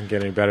year. Doesn't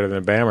get any better than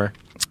a Bammer.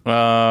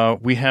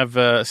 We have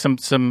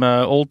some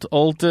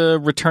old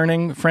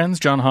returning friends.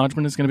 John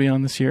Hodgman is going to be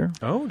on this year.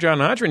 Oh, John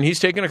Hodgman. He's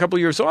taken a couple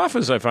years off,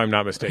 if I'm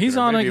not mistaken. He's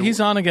on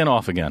again,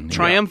 off again.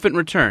 Triumphant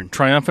return.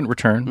 Triumphant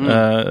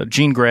return.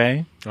 Jean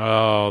Grey.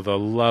 Oh, the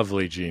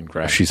lovely Jean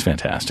Grey. She's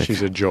fantastic.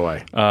 She's a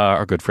joy.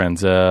 Our good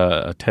friends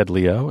Ted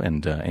Leo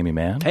and Amy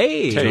Mann.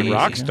 Hey. Teddy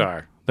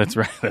Rockstar. That's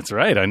right. That's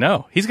right. I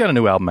know. He's got a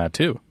new album out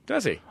too.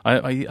 Does he?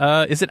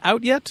 Is it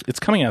out yet? It's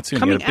coming out soon.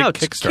 Coming He had a out.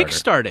 big It's Kickstarter.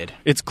 kickstarted.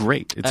 It's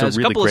great. It's There's a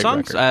really great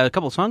songs, record. a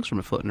couple of songs from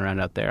it floating around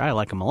out there. I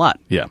like them a lot.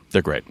 Yeah,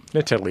 they're great.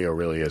 Ted Leo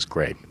really is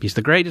great. He's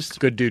the greatest.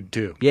 Good dude,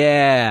 too.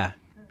 Yeah.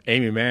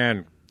 Amy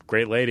Mann,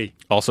 great lady.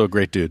 Also a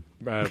great dude.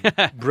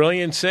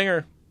 Brilliant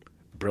singer.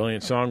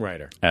 Brilliant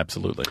songwriter.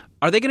 Absolutely.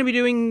 Are they going to be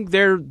doing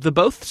the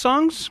both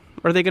songs?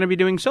 Or are they going to be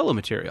doing solo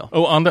material?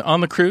 Oh, on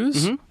the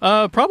cruise?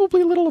 Mm-hmm.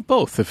 Probably a little of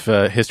both, if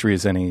history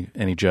is any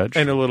judge.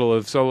 And a little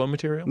of solo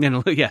material.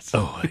 Yes.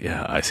 Oh,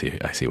 yeah, I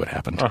see what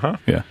happened. Uh-huh.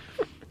 Yeah.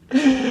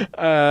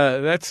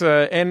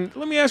 And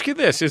let me ask you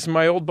this: is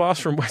my old boss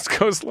from West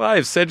Coast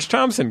Live, Sedge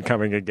Thompson,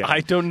 coming again? I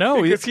don't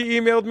know. Because he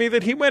emailed me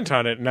that he went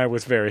on it, and I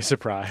was very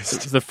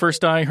surprised. The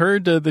first I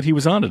heard that he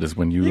was on it is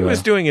when you... He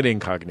was doing it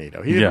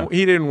incognito. He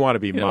didn't want to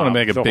be mobbed. don't want to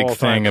make a the big whole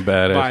thing time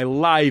about it. by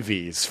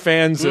liveys,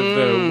 fans of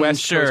the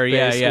West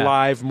Coast-based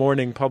live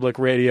morning public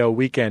radio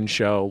weekend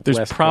show. There's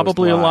West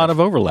probably Coast a lot Live. of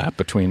overlap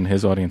between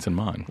his audience and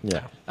mine.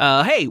 Yeah.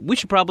 Hey, we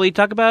should probably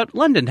talk about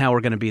London, how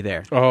we're going to be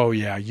there. Oh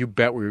yeah, you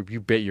bet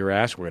your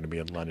ass we're going to be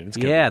in London. It's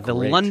gonna be The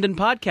great. London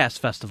Podcast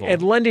Festival.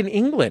 At London,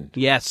 England.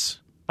 Yes.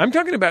 I'm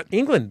talking about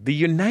England, the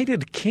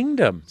United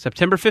Kingdom.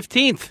 September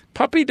 15th.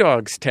 Puppy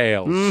dogs'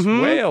 tails.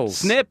 Wales.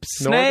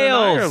 Snips. Northern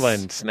Snails.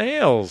 Ireland.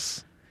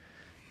 Snails.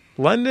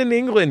 London,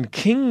 England.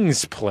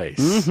 King's Place.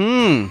 Is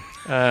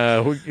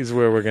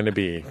where we're going to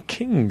be.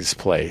 King's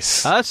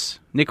Place. Us,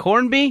 Nick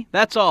Hornby,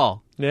 that's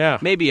all. Yeah.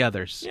 Maybe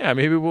others. Yeah,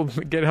 maybe we'll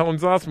get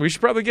Helen's Awesome. We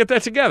should probably get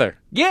that together.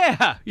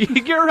 Yeah,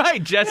 you're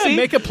right, Jesse. Yeah,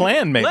 make a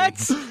plan, maybe.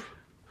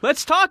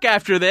 Let's talk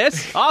after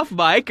this, off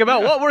mic,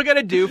 about what we're going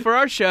to do for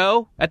our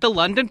show at the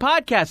London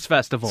Podcast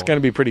Festival. It's going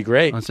to be pretty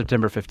great. On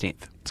September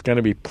 15th. It's going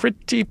to be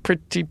pretty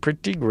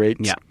great.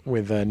 Yeah.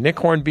 With Nick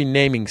Hornby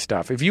naming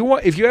stuff. If you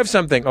have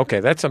something, okay,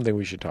 that's something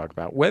we should talk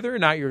about. Whether or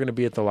not you're going to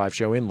be at the live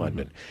show in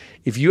London,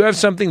 if you have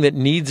something that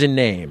needs a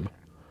name,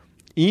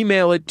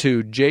 email it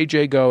to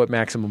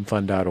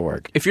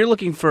jjgo@maximumfun.org. If you're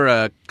looking for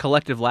a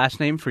collective last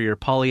name for your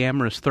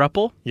polyamorous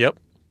throuple, Yep.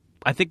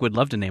 I think we'd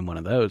love to name one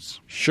of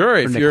those. Sure.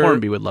 Or Nick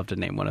Hornby would love to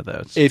name one of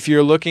those. If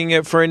you're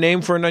looking for a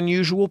name for an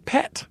unusual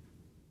pet.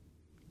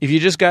 If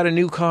you just got a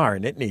new car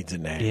and it needs a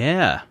name.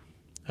 Yeah.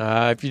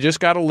 If you just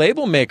got a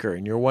label maker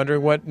and you're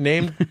wondering what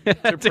name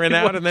to print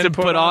out and then to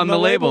put on the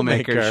label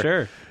maker.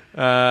 Sure.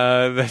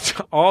 That's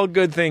all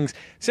good things.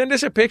 Send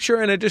us a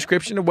picture and a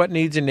description of what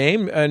needs a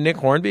name. Nick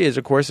Hornby is,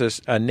 of course,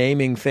 a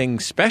naming thing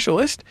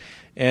specialist,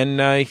 and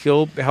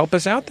he'll help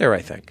us out there,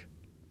 I think.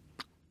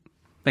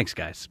 Thanks,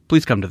 guys.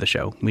 Please come to the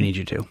show. We need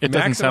you to. It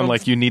doesn't sound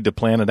like you need to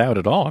plan it out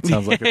at all. It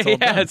sounds like it's all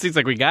done. It seems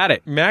like we got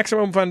it.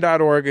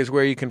 MaximumFun.org is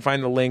where you can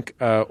find the link,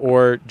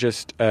 or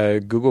just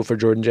Google for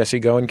Jordan Jesse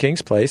Go in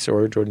King's Place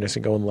or Jordan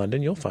Jesse Go in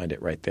London. You'll find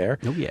it right there.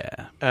 Oh,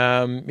 yeah.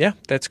 Yeah,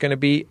 that's going to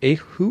be a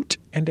hoot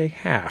and a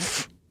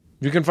half.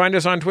 You can find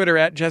us on Twitter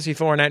at Jesse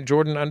Thorne, at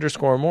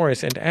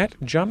Jordan_Morris, and at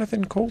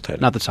Jonathan Coulton.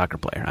 Not the soccer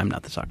player. I'm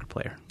not the soccer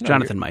player. No,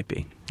 Jonathan might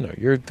be. No,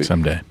 you're the,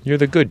 someday. You're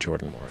the good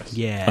Jordan Morris.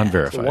 Yeah.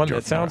 Unverified The one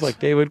Jordan that sounds Morris. like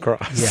David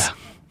Cross.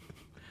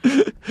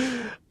 Yeah.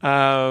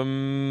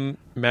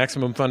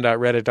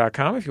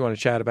 MaximumFun.reddit.com if you want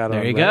to chat about it.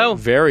 There on you Reddit. go.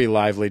 Very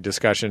lively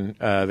discussion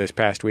this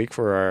past week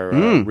for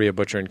our Rhea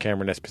Butcher and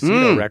Cameron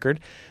Esposito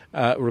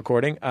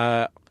recording.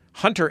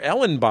 Hunter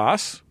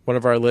Ellenboss, one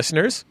of our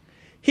listeners,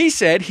 he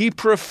said he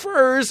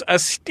prefers a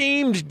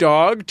steamed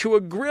dog to a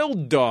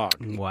grilled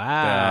dog.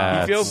 Wow.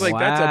 He feels like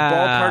that's a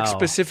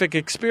ballpark-specific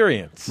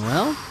experience.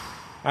 Well,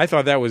 I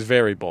thought that was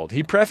very bold.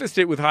 He prefaced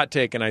it with hot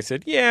take, and I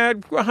said, yeah,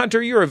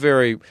 Hunter, you're a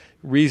very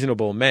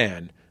reasonable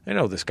man. I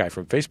know this guy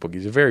from Facebook.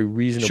 He's a very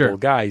reasonable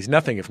guy. He's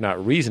nothing if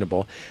not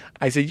reasonable.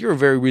 I said, you're a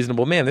very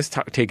reasonable man. This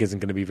take isn't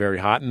going to be very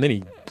hot. And then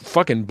he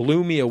fucking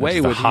blew me away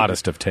That's with the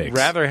hottest of takes.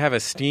 Rather have a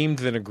steamed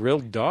than a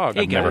grilled dog.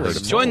 hey, I've never guys,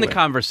 heard of join the that.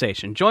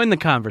 conversation. Join the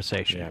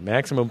conversation. Yeah,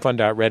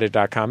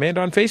 MaximumFun.reddit.com and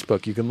on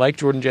Facebook. You can like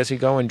Jordan Jesse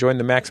Go and join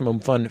the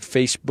Maximum Fun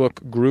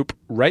Facebook group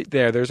right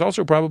there. There's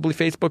also probably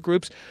Facebook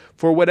groups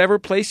for whatever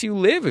place you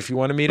live if you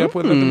want to meet up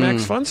with the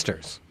Max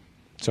Funsters.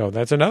 So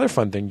that's another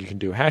fun thing you can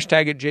do.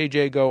 Hashtag it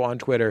JJGo on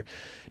Twitter.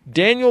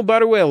 Daniel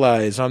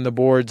Butterwilla is on the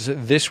boards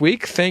this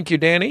week. Thank you,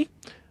 Danny.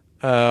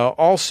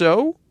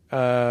 Also,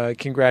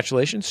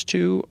 congratulations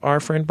to our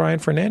friend Brian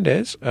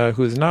Fernandez,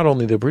 who is not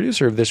only the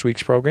producer of this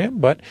week's program,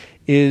 but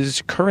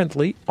is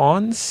currently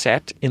on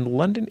set in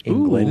London,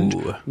 England,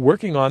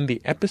 working on the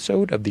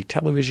episode of the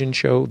television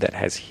show that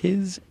has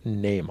his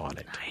name on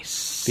it.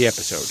 Nice. The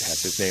episode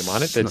has his name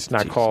on it. It's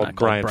not called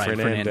Brian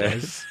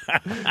Fernandez.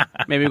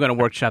 Maybe we're going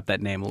to workshop that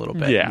name a little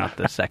bit. Yeah. Not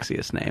the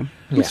sexiest name.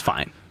 It's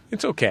fine.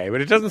 It's okay,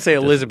 but it doesn't say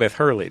Elizabeth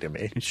Hurley to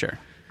me. Sure.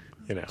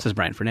 You know. It says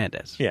Brian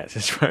Fernandez. Yes,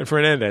 it's Brian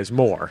Fernandez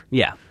more.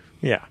 Yeah.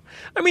 Yeah.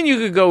 I mean, you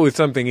could go with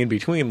something in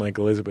between like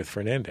Elizabeth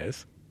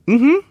Fernandez.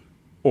 Mm-hmm.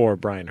 Or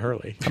Brian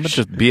Hurley. How about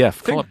just BF? I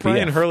think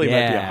Brian Hurley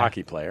might be a Yeah.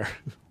 hockey player.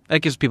 That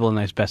gives people a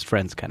nice best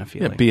friends kind of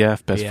Yeah, feeling.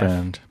 BF, best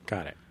friend.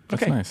 Got it.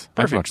 That's Okay. nice. I've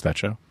Perfect. watched that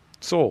show.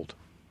 Sold.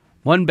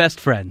 One best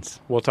friends.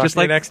 We'll talk Just to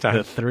you like next time.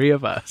 the three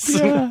of us.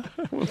 Yeah.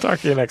 We'll talk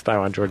to you next time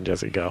on Jordan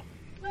Jesse Go.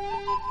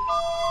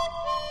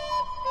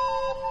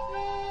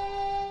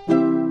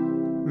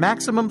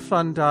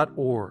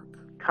 MaximumFun.org.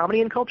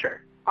 Comedy and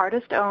culture.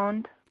 Artist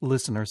owned.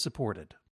 Listener supported.